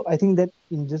 तो I think that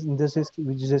in this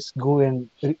just go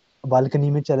and balcony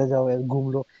में चले जाओ या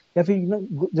घूम लो, या फिर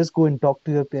just go and talk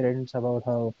to your parents about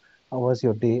how was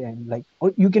your day, and like,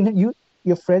 और you can you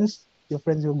your friends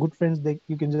your good friends, they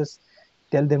you can just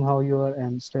tell them how you are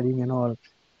and studying and all,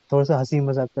 थोड़ा सा हंसी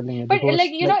मजाक कर लेंगे, but because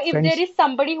like you know like if there friends, is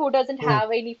somebody who doesn't yeah.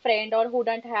 have any friend or who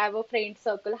don't have a friend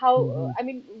circle, how Mhm. I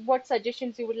mean, what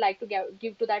suggestions you would like to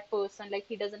give to that person,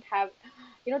 like he doesn't have,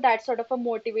 you know, that sort of a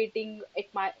motivating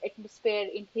atmosphere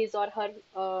in his or her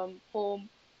home,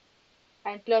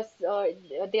 and plus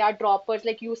they are droppers,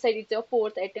 like you said it's your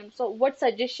fourth attempt, so what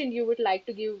suggestion you would like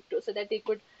to give to, so that they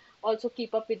could also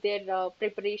keep up with their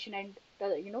preparation and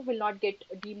you know will not get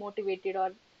demotivated or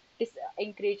dis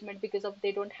encouragement because of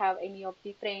they don't have any of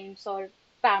the friends or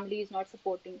family is not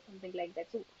supporting something like that,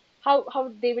 so how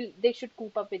they should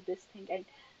cope up with this thing and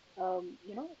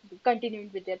you know continuing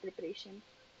with their preparation?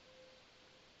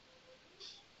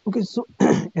 Okay, so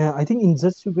I think in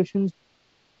such situations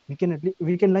we can at least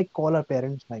we can like call our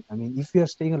parents, like, I mean, if we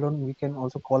are staying alone we can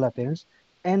also call our parents.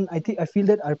 And I feel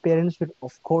that our parents would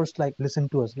of course like listen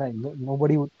to us, like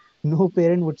nobody would, no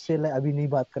parent would say like abhi nahi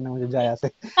baat karna mujhe, ja yahan se.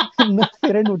 No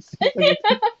parent would say such a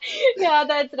thing. Yeah,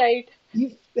 that's right.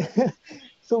 if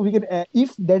So we can,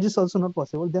 if that is also not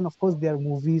possible, then of course there are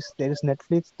movies, there is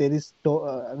Netflix, there is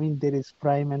I mean there is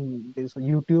Prime, and there is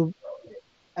YouTube.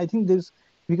 I think there's,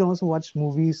 we can also watch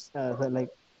movies, like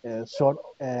short,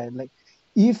 like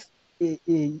if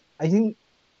I think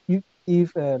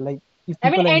if like if I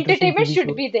mean, people are interested in entertainment TV should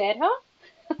shows, be there, huh?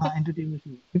 entertainment,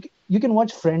 you can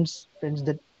watch Friends, that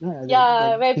that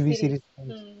Yeah, web TV series. series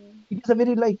Friends. Hmm. It is a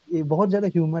very like, बहुत ज्यादा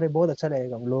humour है, बहुत अच्छा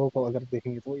लगेगा हम लोगों को अगर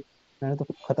देखेंगे तो। मैंने तो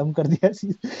खत्म कर दिया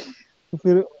चीज। तो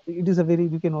फिर it is a very,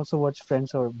 you can also watch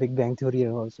friends, और बिग बैंग थ्योरी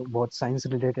है आल्सो, बहुत साइंस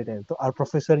रिलेटेड है। तो our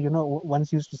professor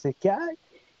once used to से, क्या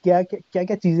क्या क्या क्या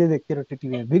क्या चीजें देखते रहते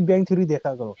टीवी में, बिग बैंग थ्योरी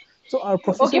देखा करो। So our Okay,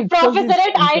 professor itself professor is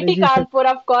at IIT encouraging. Kanpur,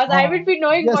 of course. I हाँ, would be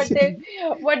knowing yes,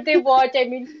 what they watch. I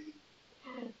mean,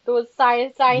 those he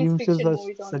science himself fiction was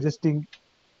movies only. suggesting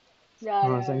Yeah, yeah,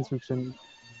 yeah. science fiction.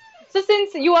 So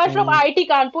since you are from And IIT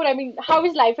Kanpur, I mean, how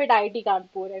is life at IIT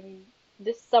Kanpur? I mean,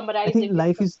 just I summarize think it in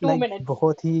life is 2 minutes.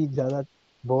 बहुत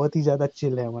ही ज्यादा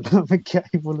chill है, मतलब मैं क्या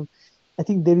ही बोलूं। I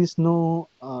think there is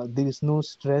no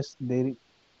stress there,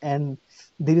 and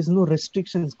there is no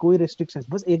restrictions, कोई restrictions,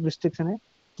 बस एक रिस्ट्रिक्शन है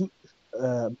कि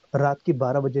रात के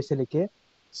 12 बजे से लेके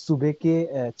सुबह के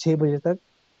 6 बजे तक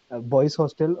बॉयज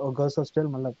हॉस्टल और गर्ल्स हॉस्टल,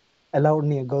 मतलब अलाउड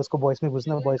नहीं है गर्ल्स को बॉयज में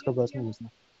घुसना, बॉयज को गर्ल्स में घुसना।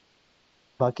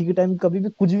 बाकी के टाइम कभी भी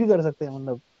कुछ भी कर सकते हैं,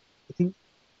 मतलब आई थिंक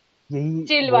यही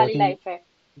Chill बहुत wali ही, life hai.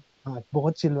 हाँ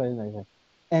बहुत चिल वाली लाइफ है।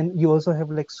 And you also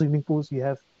have like swimming pools, you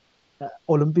have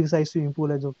Olympic size swimming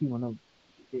pool है, जो कि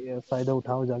मतलब फायदा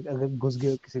उठाओ जाके अगर घुस गए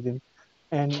हो किसी दिन।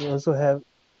 And you also have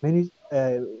many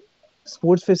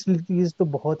sports facilities, तो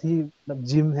बहुत ही, मतलब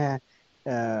जिम है,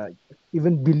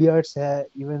 इवन बिलियर्ड्स है,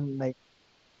 even like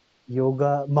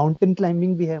yoga, mountain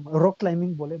climbing भी है, रॉक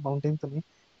क्लाइंबिंग बोले, माउंटेन तो नहीं,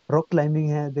 रॉक क्लाइंबिंग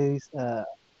है, there is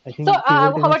I So, think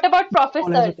table what tennis, about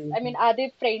all has a professors? table I mean, tennis. are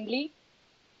they friendly?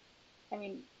 I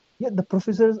mean, Yeah, the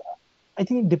professors, I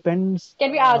think it depends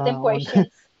can we ask them on.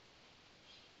 questions?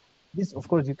 Yes, of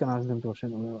course, you can ask them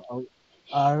question.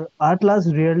 Our class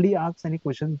rarely asks any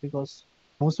questions because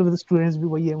most of the students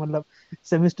भी वही है, मतलब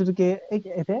semester के एक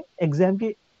exam के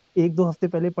 1-2 हफ्ते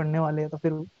पहले पढ़ने वाले हैं, तो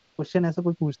फिर क्वेश्चन ऐसा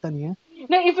कोई पूछता नहीं है।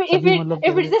 No, if सभी it मतलब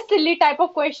if पहले, it's a silly type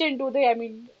of question, do they? I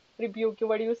mean, rebuke you?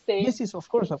 What do you say? yes, yes, of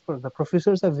course, of course, the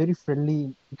professors are very friendly,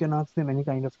 you can ask them any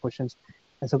kind of questions।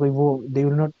 ऐसा कोई वो, they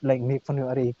will not like make fun of you,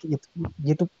 अरे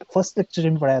ये तो first lecture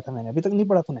में पढ़ाया था मैंने, अभी तक नहीं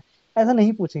पढ़ा तूने, ऐसा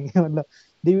नहीं पूछेंगे। मतलब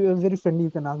they are very friendly,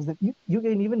 you can ask them, you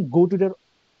can even go to their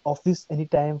office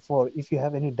anytime for if you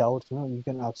have any doubts, you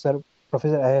can ask, sir,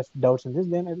 professor, I have doubts in this,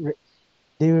 then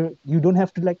you don't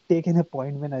have to like take an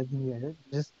appointment, I think, yeah,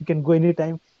 just you can go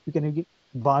anytime, you can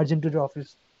barge into the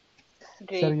office, sir,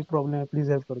 Great. ये problem है,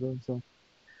 please help कर दो। So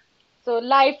So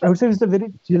life. I would say it's a very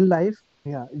chill life.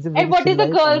 Yeah, it's a And very what chill is the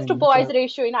life. I girls to mean, boys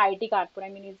ratio in IIT Kanpur? I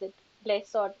mean, is it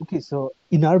less or okay, so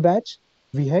in our batch,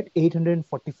 we had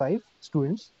 845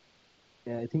 students.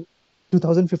 Yeah, I think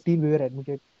 2015 we were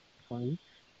admitted.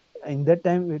 In that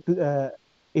time,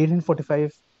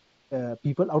 845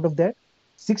 people. Out of that,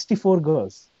 64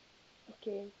 girls.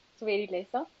 okay? It's very less,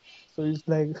 huh? So it's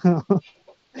like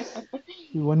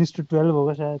 1:12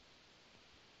 होगा शायद।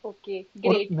 Okay, और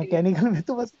great, great. Mechanical में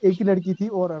तो बस एक ही लड़की थी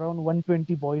और अराउंड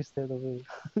 120 बॉयज थे, तो फिर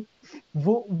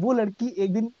वो लड़की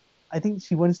एक दिन, I think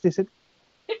she once stated,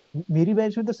 मेरी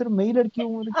बैच में तो सिर्फ मैं ही लड़की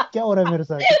हूँ, मतलब क्या हो रहा है मेरे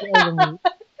साथ, क्या होगा मेरे।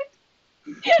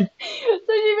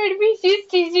 So she made me.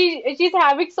 She's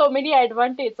having so many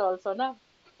advantages also, na?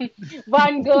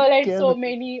 One girl and कह so सकते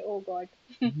many. Oh God.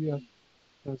 हैं।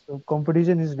 So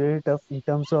competition is very tough in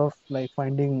terms of like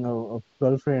finding a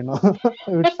girlfriend,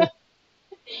 I would say।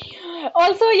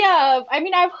 Also, yeah. I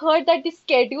mean, I've heard that the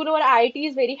schedule over IIT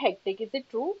is very hectic. Is it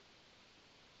true?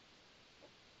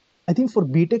 I think for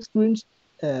btech students,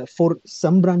 for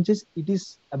some branches it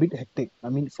is a bit hectic. I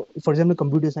mean, for example,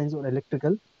 computer science or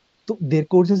electrical, so their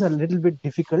courses are a little bit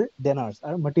difficult than ours।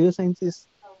 Our material science is,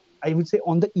 I would say,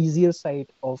 on the easier side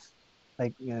of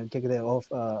like क्या कहते हैं,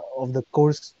 of the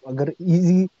course। अगर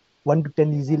easy 1 to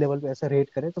 10 easy level पे ऐसा rate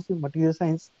करें तो फिर material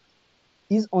science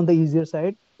is on the easier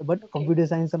side, but Okay, computer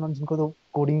science and जिनको तो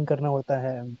coding करना होता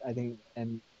है, I think,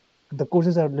 and the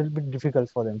courses are a little bit difficult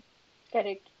for them।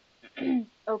 correct.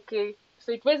 Okay.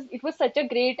 So it was such a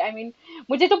great. I mean,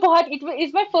 मुझे तो बहुत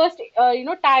it's my first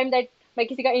time that मैं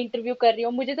किसी का इंटरव्यू कर रही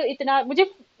हूँ। मुझे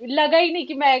लगा ही नहीं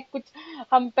कि मैं कुछ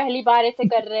हम पहली बार ऐसे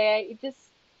कर रहे हैं।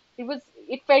 It was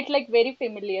it felt like very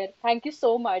familiar. Thank you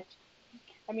so much.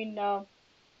 I mean,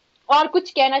 और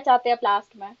कुछ कहना चाहते हैं आप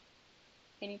लास्ट में?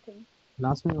 Anything?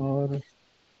 लास्ट में और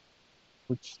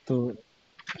कुछ तो,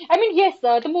 I mean, yes,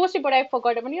 the most important I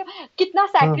forgot. I mean, कितना हाँ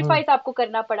हाँ, sacrifice आपको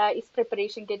करना पड़ा इस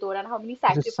preparation के दौरान? How many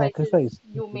अच्छा sacrifices sacrifice।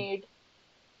 you made?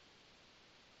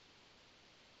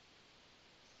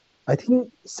 I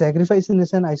think sacrifice in the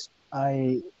sense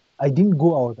I didn't go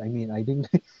out. I mean, I didn't.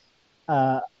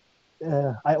 uh,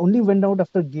 I only went out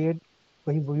after gate.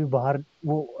 कहीं वो भी बाहर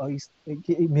वो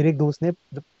मेरे एक दोस्त ने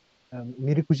जब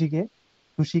मेरी खुशी के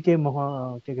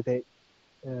क्या कहते हैं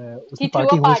He उसने threw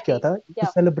पार्टी a होस्ट किया party. था टू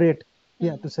Yeah. सेलिब्रेट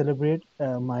या Hmm. To celebrate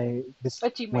my this my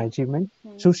Achievement. Achievement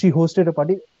Hmm. So she hosted a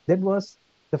party that was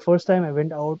the first time I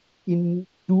went out in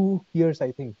 2 years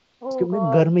I think Oh उसके मैं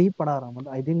घर God. में ही पड़ा रहा मतलब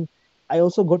I didn't I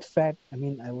also got fat I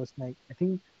mean I was like I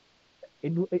think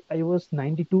I was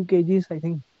 92 kgs I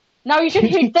think Now you should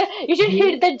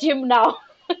hit the gym now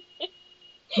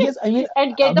yes I mean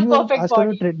and get the अभी मैं perfect आजकल मैं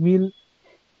body. Treadmill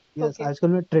yes Okay. आजकल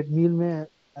मैं treadmill में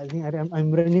I think I'm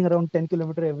running around 10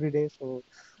 kilometer every day so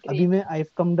अभी Great. मैं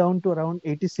I've come down to around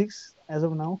 86 as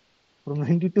of now from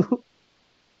 92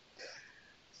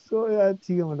 so yeah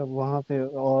ठीक है मतलब वहाँ पे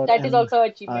और That is and also I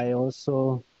achievement. also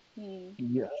Hmm.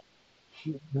 yeah,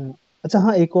 अच्छा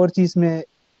हाँ एक और चीज मैं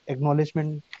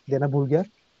acknowledgement देना भूल गया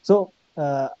so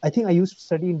I think I used to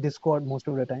study in Discord most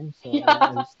of the time so I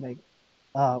Yeah. was like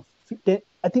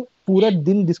I think पूरा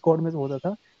दिन डिस्कॉर्ड में होता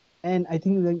था and I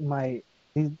think like my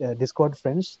Discord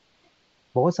friends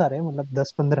बहुत सारे हैं मतलब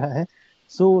 10-15 है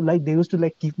so like they used to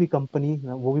like keep me company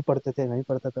वो भी पढ़ते थे मैं भी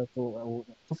पढ़ता था तो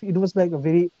it was like a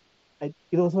very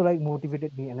it also like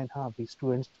motivated me and then हाँ the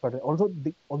students पढ़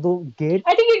रहे although gate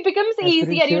I think it becomes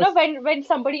easier, aspirants here when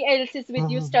somebody else is with हाँ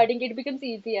you हाँ studying, it becomes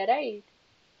easier, right?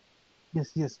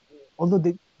 yes yes although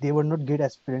they were not gate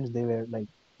aspirants they were like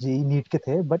JEE NEET के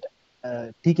थे but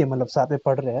ठीक है मतलब साथ में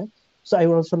पढ़ रहे हैं सो I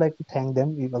would also like to thank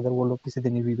them अगर वो लोग किसी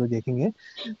दिन ये वीडियो देखेंगे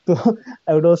तो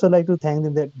I would also like to thank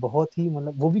them that बहुत ही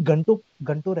मतलब वो भी घंटों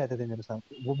घंटों रहते थे मेरे साथ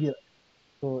वो भी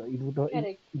तो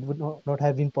Correct. it would not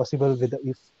have been possible with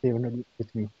if they were not with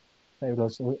me I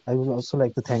would also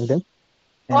like to thank them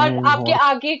और and आपके और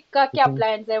आगे का I क्या think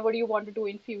प्लान्स है? What do you want to do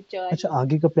in future? I अच्छा mean,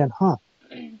 आगे का प्लान हाँ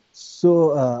सो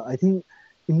I think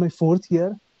in my fourth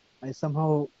year I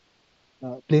somehow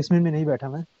placement में नहीं बैठा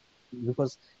मैं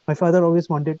because my father always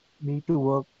wanted me to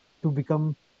work to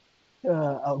become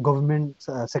government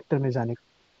sector में जाने का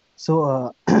सो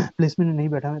प्लेसमेंट में नहीं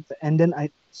बैठा मैं and then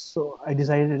I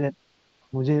decided that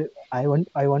मुझे I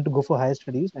want to go for higher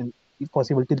studies and if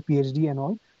possible till PhD and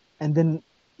all and then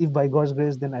if by God's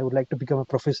grace then I would like to become a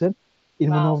professor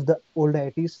in one wow. Of the old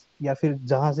IITs या फिर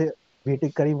जहाँ से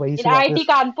BTech करी वहीं In से IIT वापस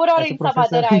Kanpur or as a in some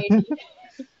other professor IIT?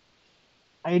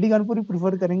 IIT Kanpur he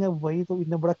prefer करेंगे वही तो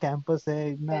इतना बड़ा कैंपस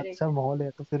है इतना Correct. अच्छा माहौल है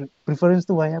तो फिर प्रेफरेंस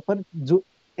तो वही है पर जो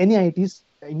any IITs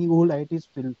any old IITs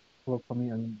will work for me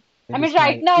I mean I that mean, is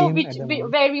right my now, M at the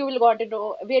moment where you will want to know,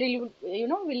 where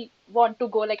will want to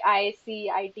go, like ISC,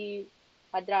 IT,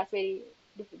 Madras,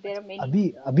 there are many. अभी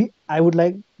अभी I would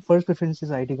like first preference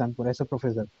is IIT Kanpur as a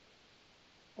professor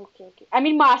Okay, okay. I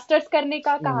mean, masters करने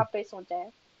का कहाँ पे सोचा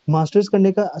है? Masters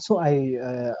करने का सो आई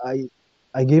आई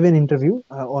gave an interview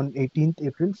on 18th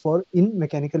April for in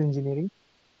mechanical engineering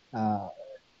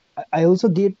I also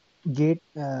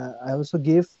I also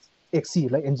gave XC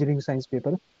like engineering science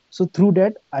paper so through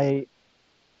that I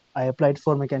applied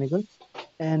for mechanical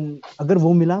and अगर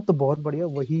वो मिला तो बहुत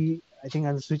बढ़िया वही I think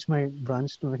I'll switch my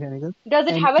branch to mechanical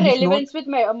Does it and have a if not relevance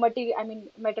with material? I mean,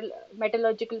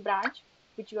 metallurgical branch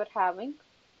which you are having?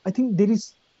 I think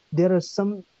there are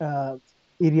some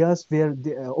areas where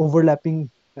the overlapping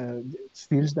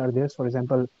fields are there. For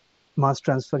example, mass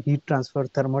transfer, heat transfer,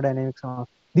 thermodynamics.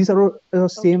 These are all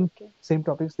Okay, okay. same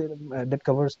topics that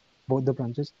covers both the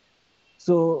branches.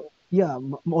 So yeah,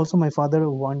 also my father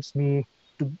wants me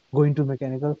to go into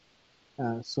mechanical.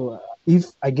 So if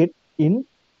I get in,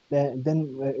 then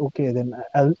okay, then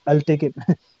I'll take it.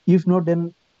 If not, then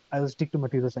I'll stick to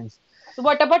material science. So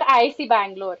what about IC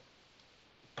Bangalore?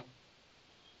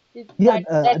 Yeah,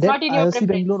 That's that not in your IIC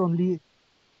preference. Bangalore only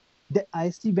the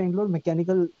IST Bangalore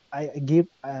mechanical, I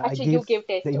Acha, you gave give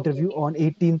the test. Okay, interview okay. on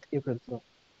 18th April. So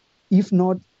if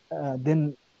not,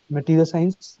 then material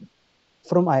science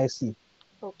from ISC.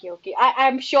 Okay, okay.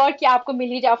 I'm sure कि आपको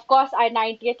मिल ही जाए. Of course, I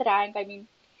 90th rank. I mean,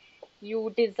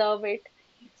 you deserve it.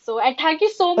 So, and thank you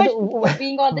so अच्छा much for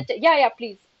being on the. Yeah, yeah,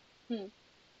 please. Hmm.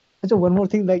 अच्छा one more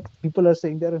thing like people are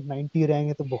saying there are 90 rank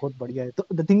है तो बहुत बढ़िया है. So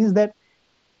the thing is that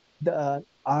the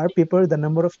our paper the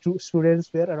number of students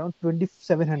were around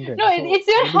 2700. No, So it's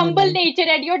your getting a humble 90 nature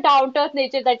and your down to earth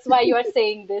nature. That's why you are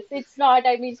saying this. It's not.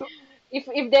 I mean, so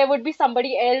if there would be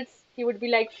somebody else, he would be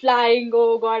like flying.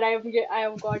 Oh God, I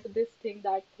have got this thing,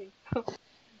 that thing.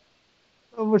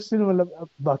 but still मतलब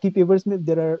बाकी papers में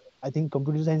there are I think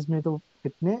computer science में तो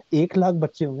कितने 1 लाख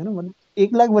बच्चे होंगे ना मतलब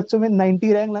 1 लाख बच्चों में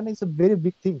 90 रैंक लाना is a very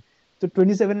big thing तो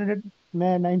 2700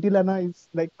 में 90 लाना इज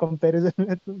लाइक कंपैरिजन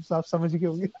में तो साफ समझ गए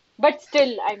होंगे। But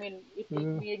still, I mean,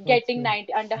 getting अच्छा।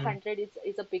 90 under 100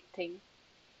 is a big thing.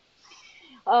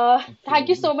 Thank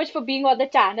you okay. so much for being on the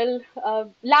channel.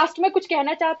 Last में कुछ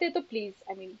कहना चाहते हैं तो please,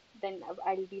 I mean, then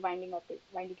I'll be winding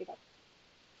it up.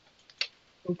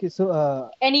 Okay so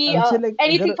I Any would say like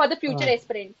anything अगर for the future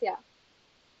aspirants? Yeah.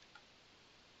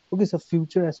 okay, so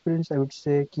future aspirants, I would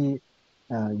say कि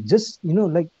just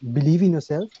like believe in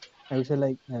yourself. I would say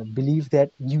like believe that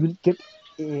you will get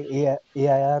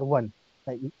AIR one.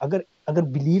 Like अगर अगर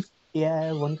believe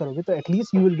AIR one करोगे तो at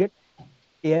least you will get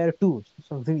AIR two.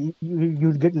 Something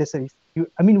you'll get lesser. If you,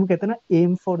 I mean वो कहते हैं ना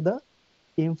aim for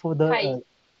the Hi.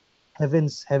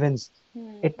 heavens.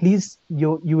 Hmm. At least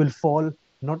you will fall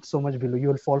not so much below. You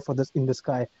will fall for this in the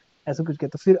sky. ऐसा कुछ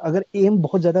कहते, फिर अगर M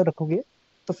बहुत ज्यादा रखोगे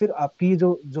तो फिर आपकी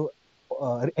जो जो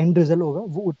एंड रिजल्ट होगा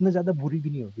वो उतना ज्यादा बुरी भी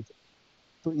नहीं होगी।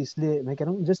 तो इसलिए मैं कह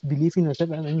रहा हूँ just believe in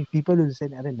yourself. I mean people will say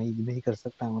अरे नहीं नहीं कर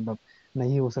सकता, मतलब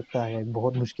नहीं हो सकता है,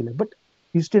 बहुत मुश्किल है, but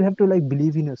you still have to like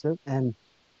believe in yourself and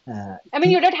I mean,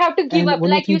 की you don't have to give and up. One more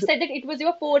Like you thing. said that it was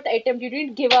your fourth attempt. You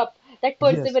didn't give up. That yes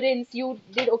perseverance, you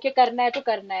did okay करना है तो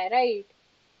करना है, right?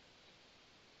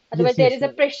 Otherwise yes there yes is a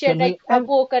pressure करना। like अब and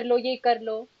वो कर लो ये कर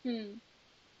लो.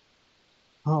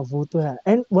 हाँ वो तो है।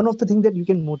 And one of the thing that you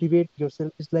can motivate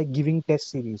yourself is like giving test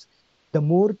series. The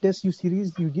more test you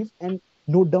series you give and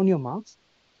note down your marks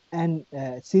and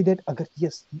say that अगर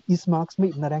yes इस marks में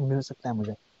इतना rank मिल सकता है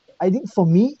मुझे। I think for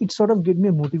me it sort of gave me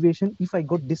a motivation. If I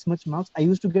got this much marks, I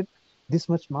used to get this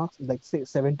much marks like say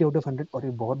 70 out of 100, और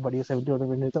ये बहुत बढ़िया 70 out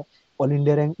of 100 तो all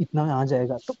India rank इतना में आ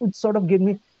जाएगा, तो it sort of gave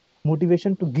me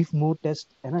motivation to give more test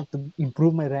है ना, to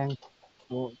improve my rank।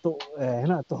 वो तो है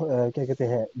ना, तो क्या कहते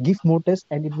हैं, give more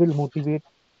test and it will motivate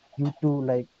you to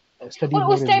like study और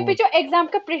मोर उस एंड टाइम पे मोर। जो एग्जाम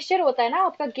का प्रेशर होता है ना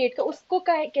आपका गेट का, उसको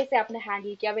कैसे आपने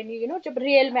हैंडल किया? व्हेन यू नो जब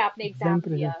रियल में आपने एग्जाम एग्जाम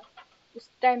प्रेशर, दिया, उस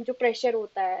टाइम जो प्रेशर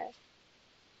होता है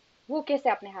वो कैसे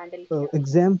आपने हैंडल किया?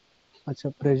 exam,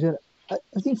 acha pressure.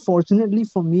 I think fortunately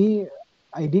for me,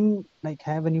 I didn't like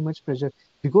have any much pressure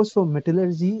because for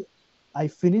metallurgy, I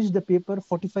finished the paper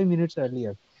 45 minutes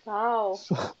earlier. Wow.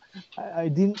 So I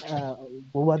didn't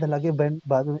वो बात अलग है,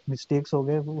 बाद में mistakes हो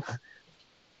गए वो,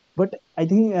 but I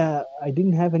think I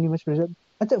didn't have any much pressure.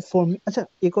 अच्छा for me, अच्छा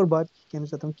एक और बात कहना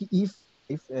चाहता हूँ कि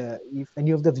if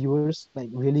any of the viewers like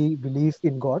really believe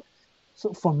in God,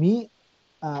 so for me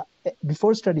uh,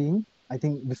 before studying, I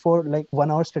think before like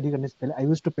 1 hour study करने से पहले, I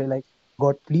used to pray like,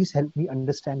 God, please help me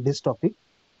understand this topic.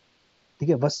 ठीक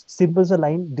है, बस simple सा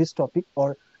line, this topic,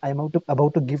 or I am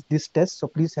about to give this test, so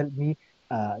please help me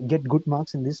get good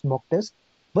marks in this mock test.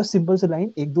 बस simple सा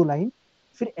line, एक दो line,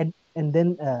 फिर and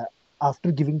then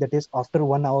after giving the test, after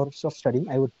 1 hour of studying,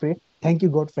 I would pray, thank you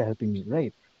God for helping me,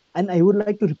 right? And I would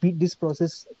like to repeat this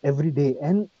process every day,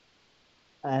 and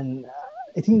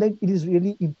I think like it is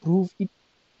really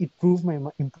improve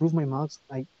my marks.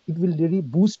 Like it will really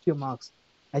boost your marks.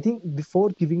 I think before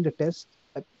giving the test,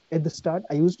 at the start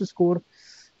I used to score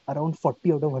around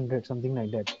 40 out of 100, something like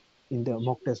that, in the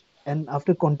mock test, and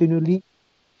after continually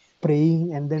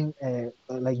praying and then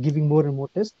like giving more and more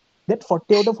tests, that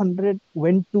 40 out of 100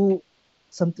 went to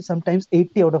sometimes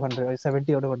 80 out of 100 or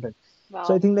 70 out of 100. So I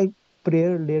wow. think like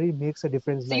prayer really makes a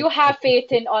difference, So like you have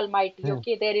faith it, in Almighty, yeah.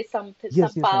 okay? There is some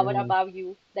Yes, yes, power above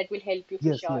you that will help you for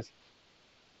yes, sure. yes.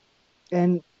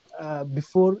 And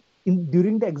before in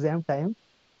during the exam time,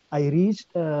 I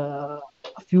reached a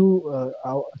few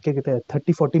क्या कहते हैं,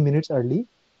 30-40 minutes early,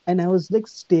 and I was like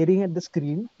staring at the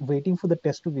screen waiting for the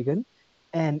test to begin,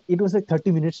 and it was like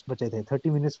 30 minutes बचे थे,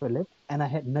 30 minutes were left, and I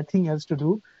had nothing else to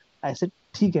do. I said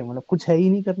ठीक है, मतलब कुछ है ही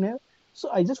नहीं करने,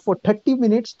 so I just for 30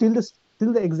 minutes till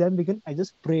the exam began, I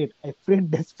just prayed. I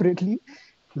prayed desperately,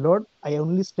 Lord, I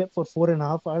only slept for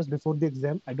 4.5 hours before the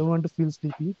exam. I don't want to feel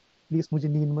sleepy. Please मुझे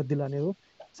नींद मत दिलाने दो.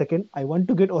 Second, I want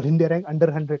to get all India rank under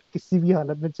 100. किसी भी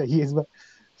हालत में चाहिए इस बार.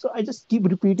 So I just keep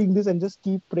repeating this and just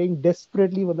keep praying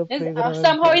desperately. मतलब pray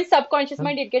Somehow करा. in subconscious हाँ.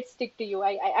 mind it gets stick to you.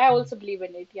 I also believe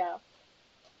in it. Yeah.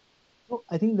 So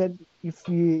I think that if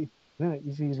we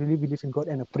really believe in God,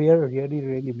 and a prayer really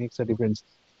really makes a difference.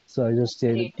 So I just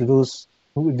say Great. to those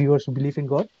viewers who believe in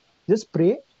God, just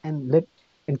pray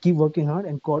and keep working hard,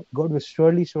 and God will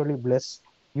surely bless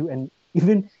you, and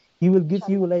even He will give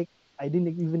you Inshallah. like I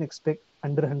didn't even expect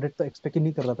under 100, तो expect ही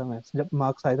नहीं कर रहा था मैं, जब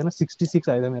marks आया था ना 66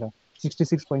 आया था मेरा,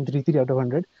 66.33 out of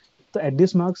 100, तो at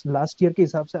this marks last year के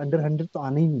हिसाब से under 100 तो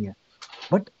आना ही नहीं है,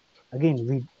 but again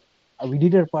we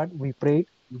did our part, we prayed,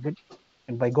 we did,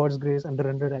 and by God's grace under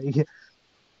 100 I get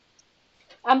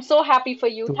I'm so happy for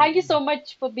you. to. Thank you so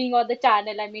much for being on the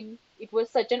channel. I mean, it was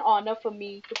such an honor for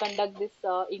me to conduct this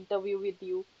interview with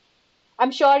you.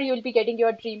 I'm sure you'll be getting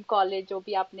your dream college, जो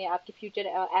भी आपने आपके future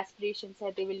aspirations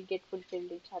है, they will get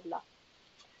fulfilled, inshallah.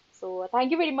 So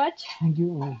thank you very much. Thank you.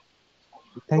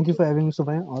 Thank you Okay, for having me,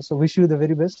 Sumaya. Also, wish you the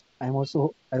very best. I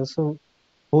also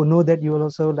know that you will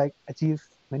also like achieve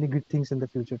many good things in the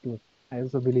future too. I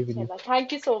also believe in you. inshallah.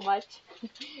 Thank you so much.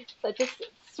 Such a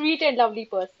sweet and lovely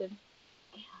person.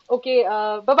 Okay,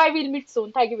 bye bye. We'll meet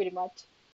soon. Thank you very much.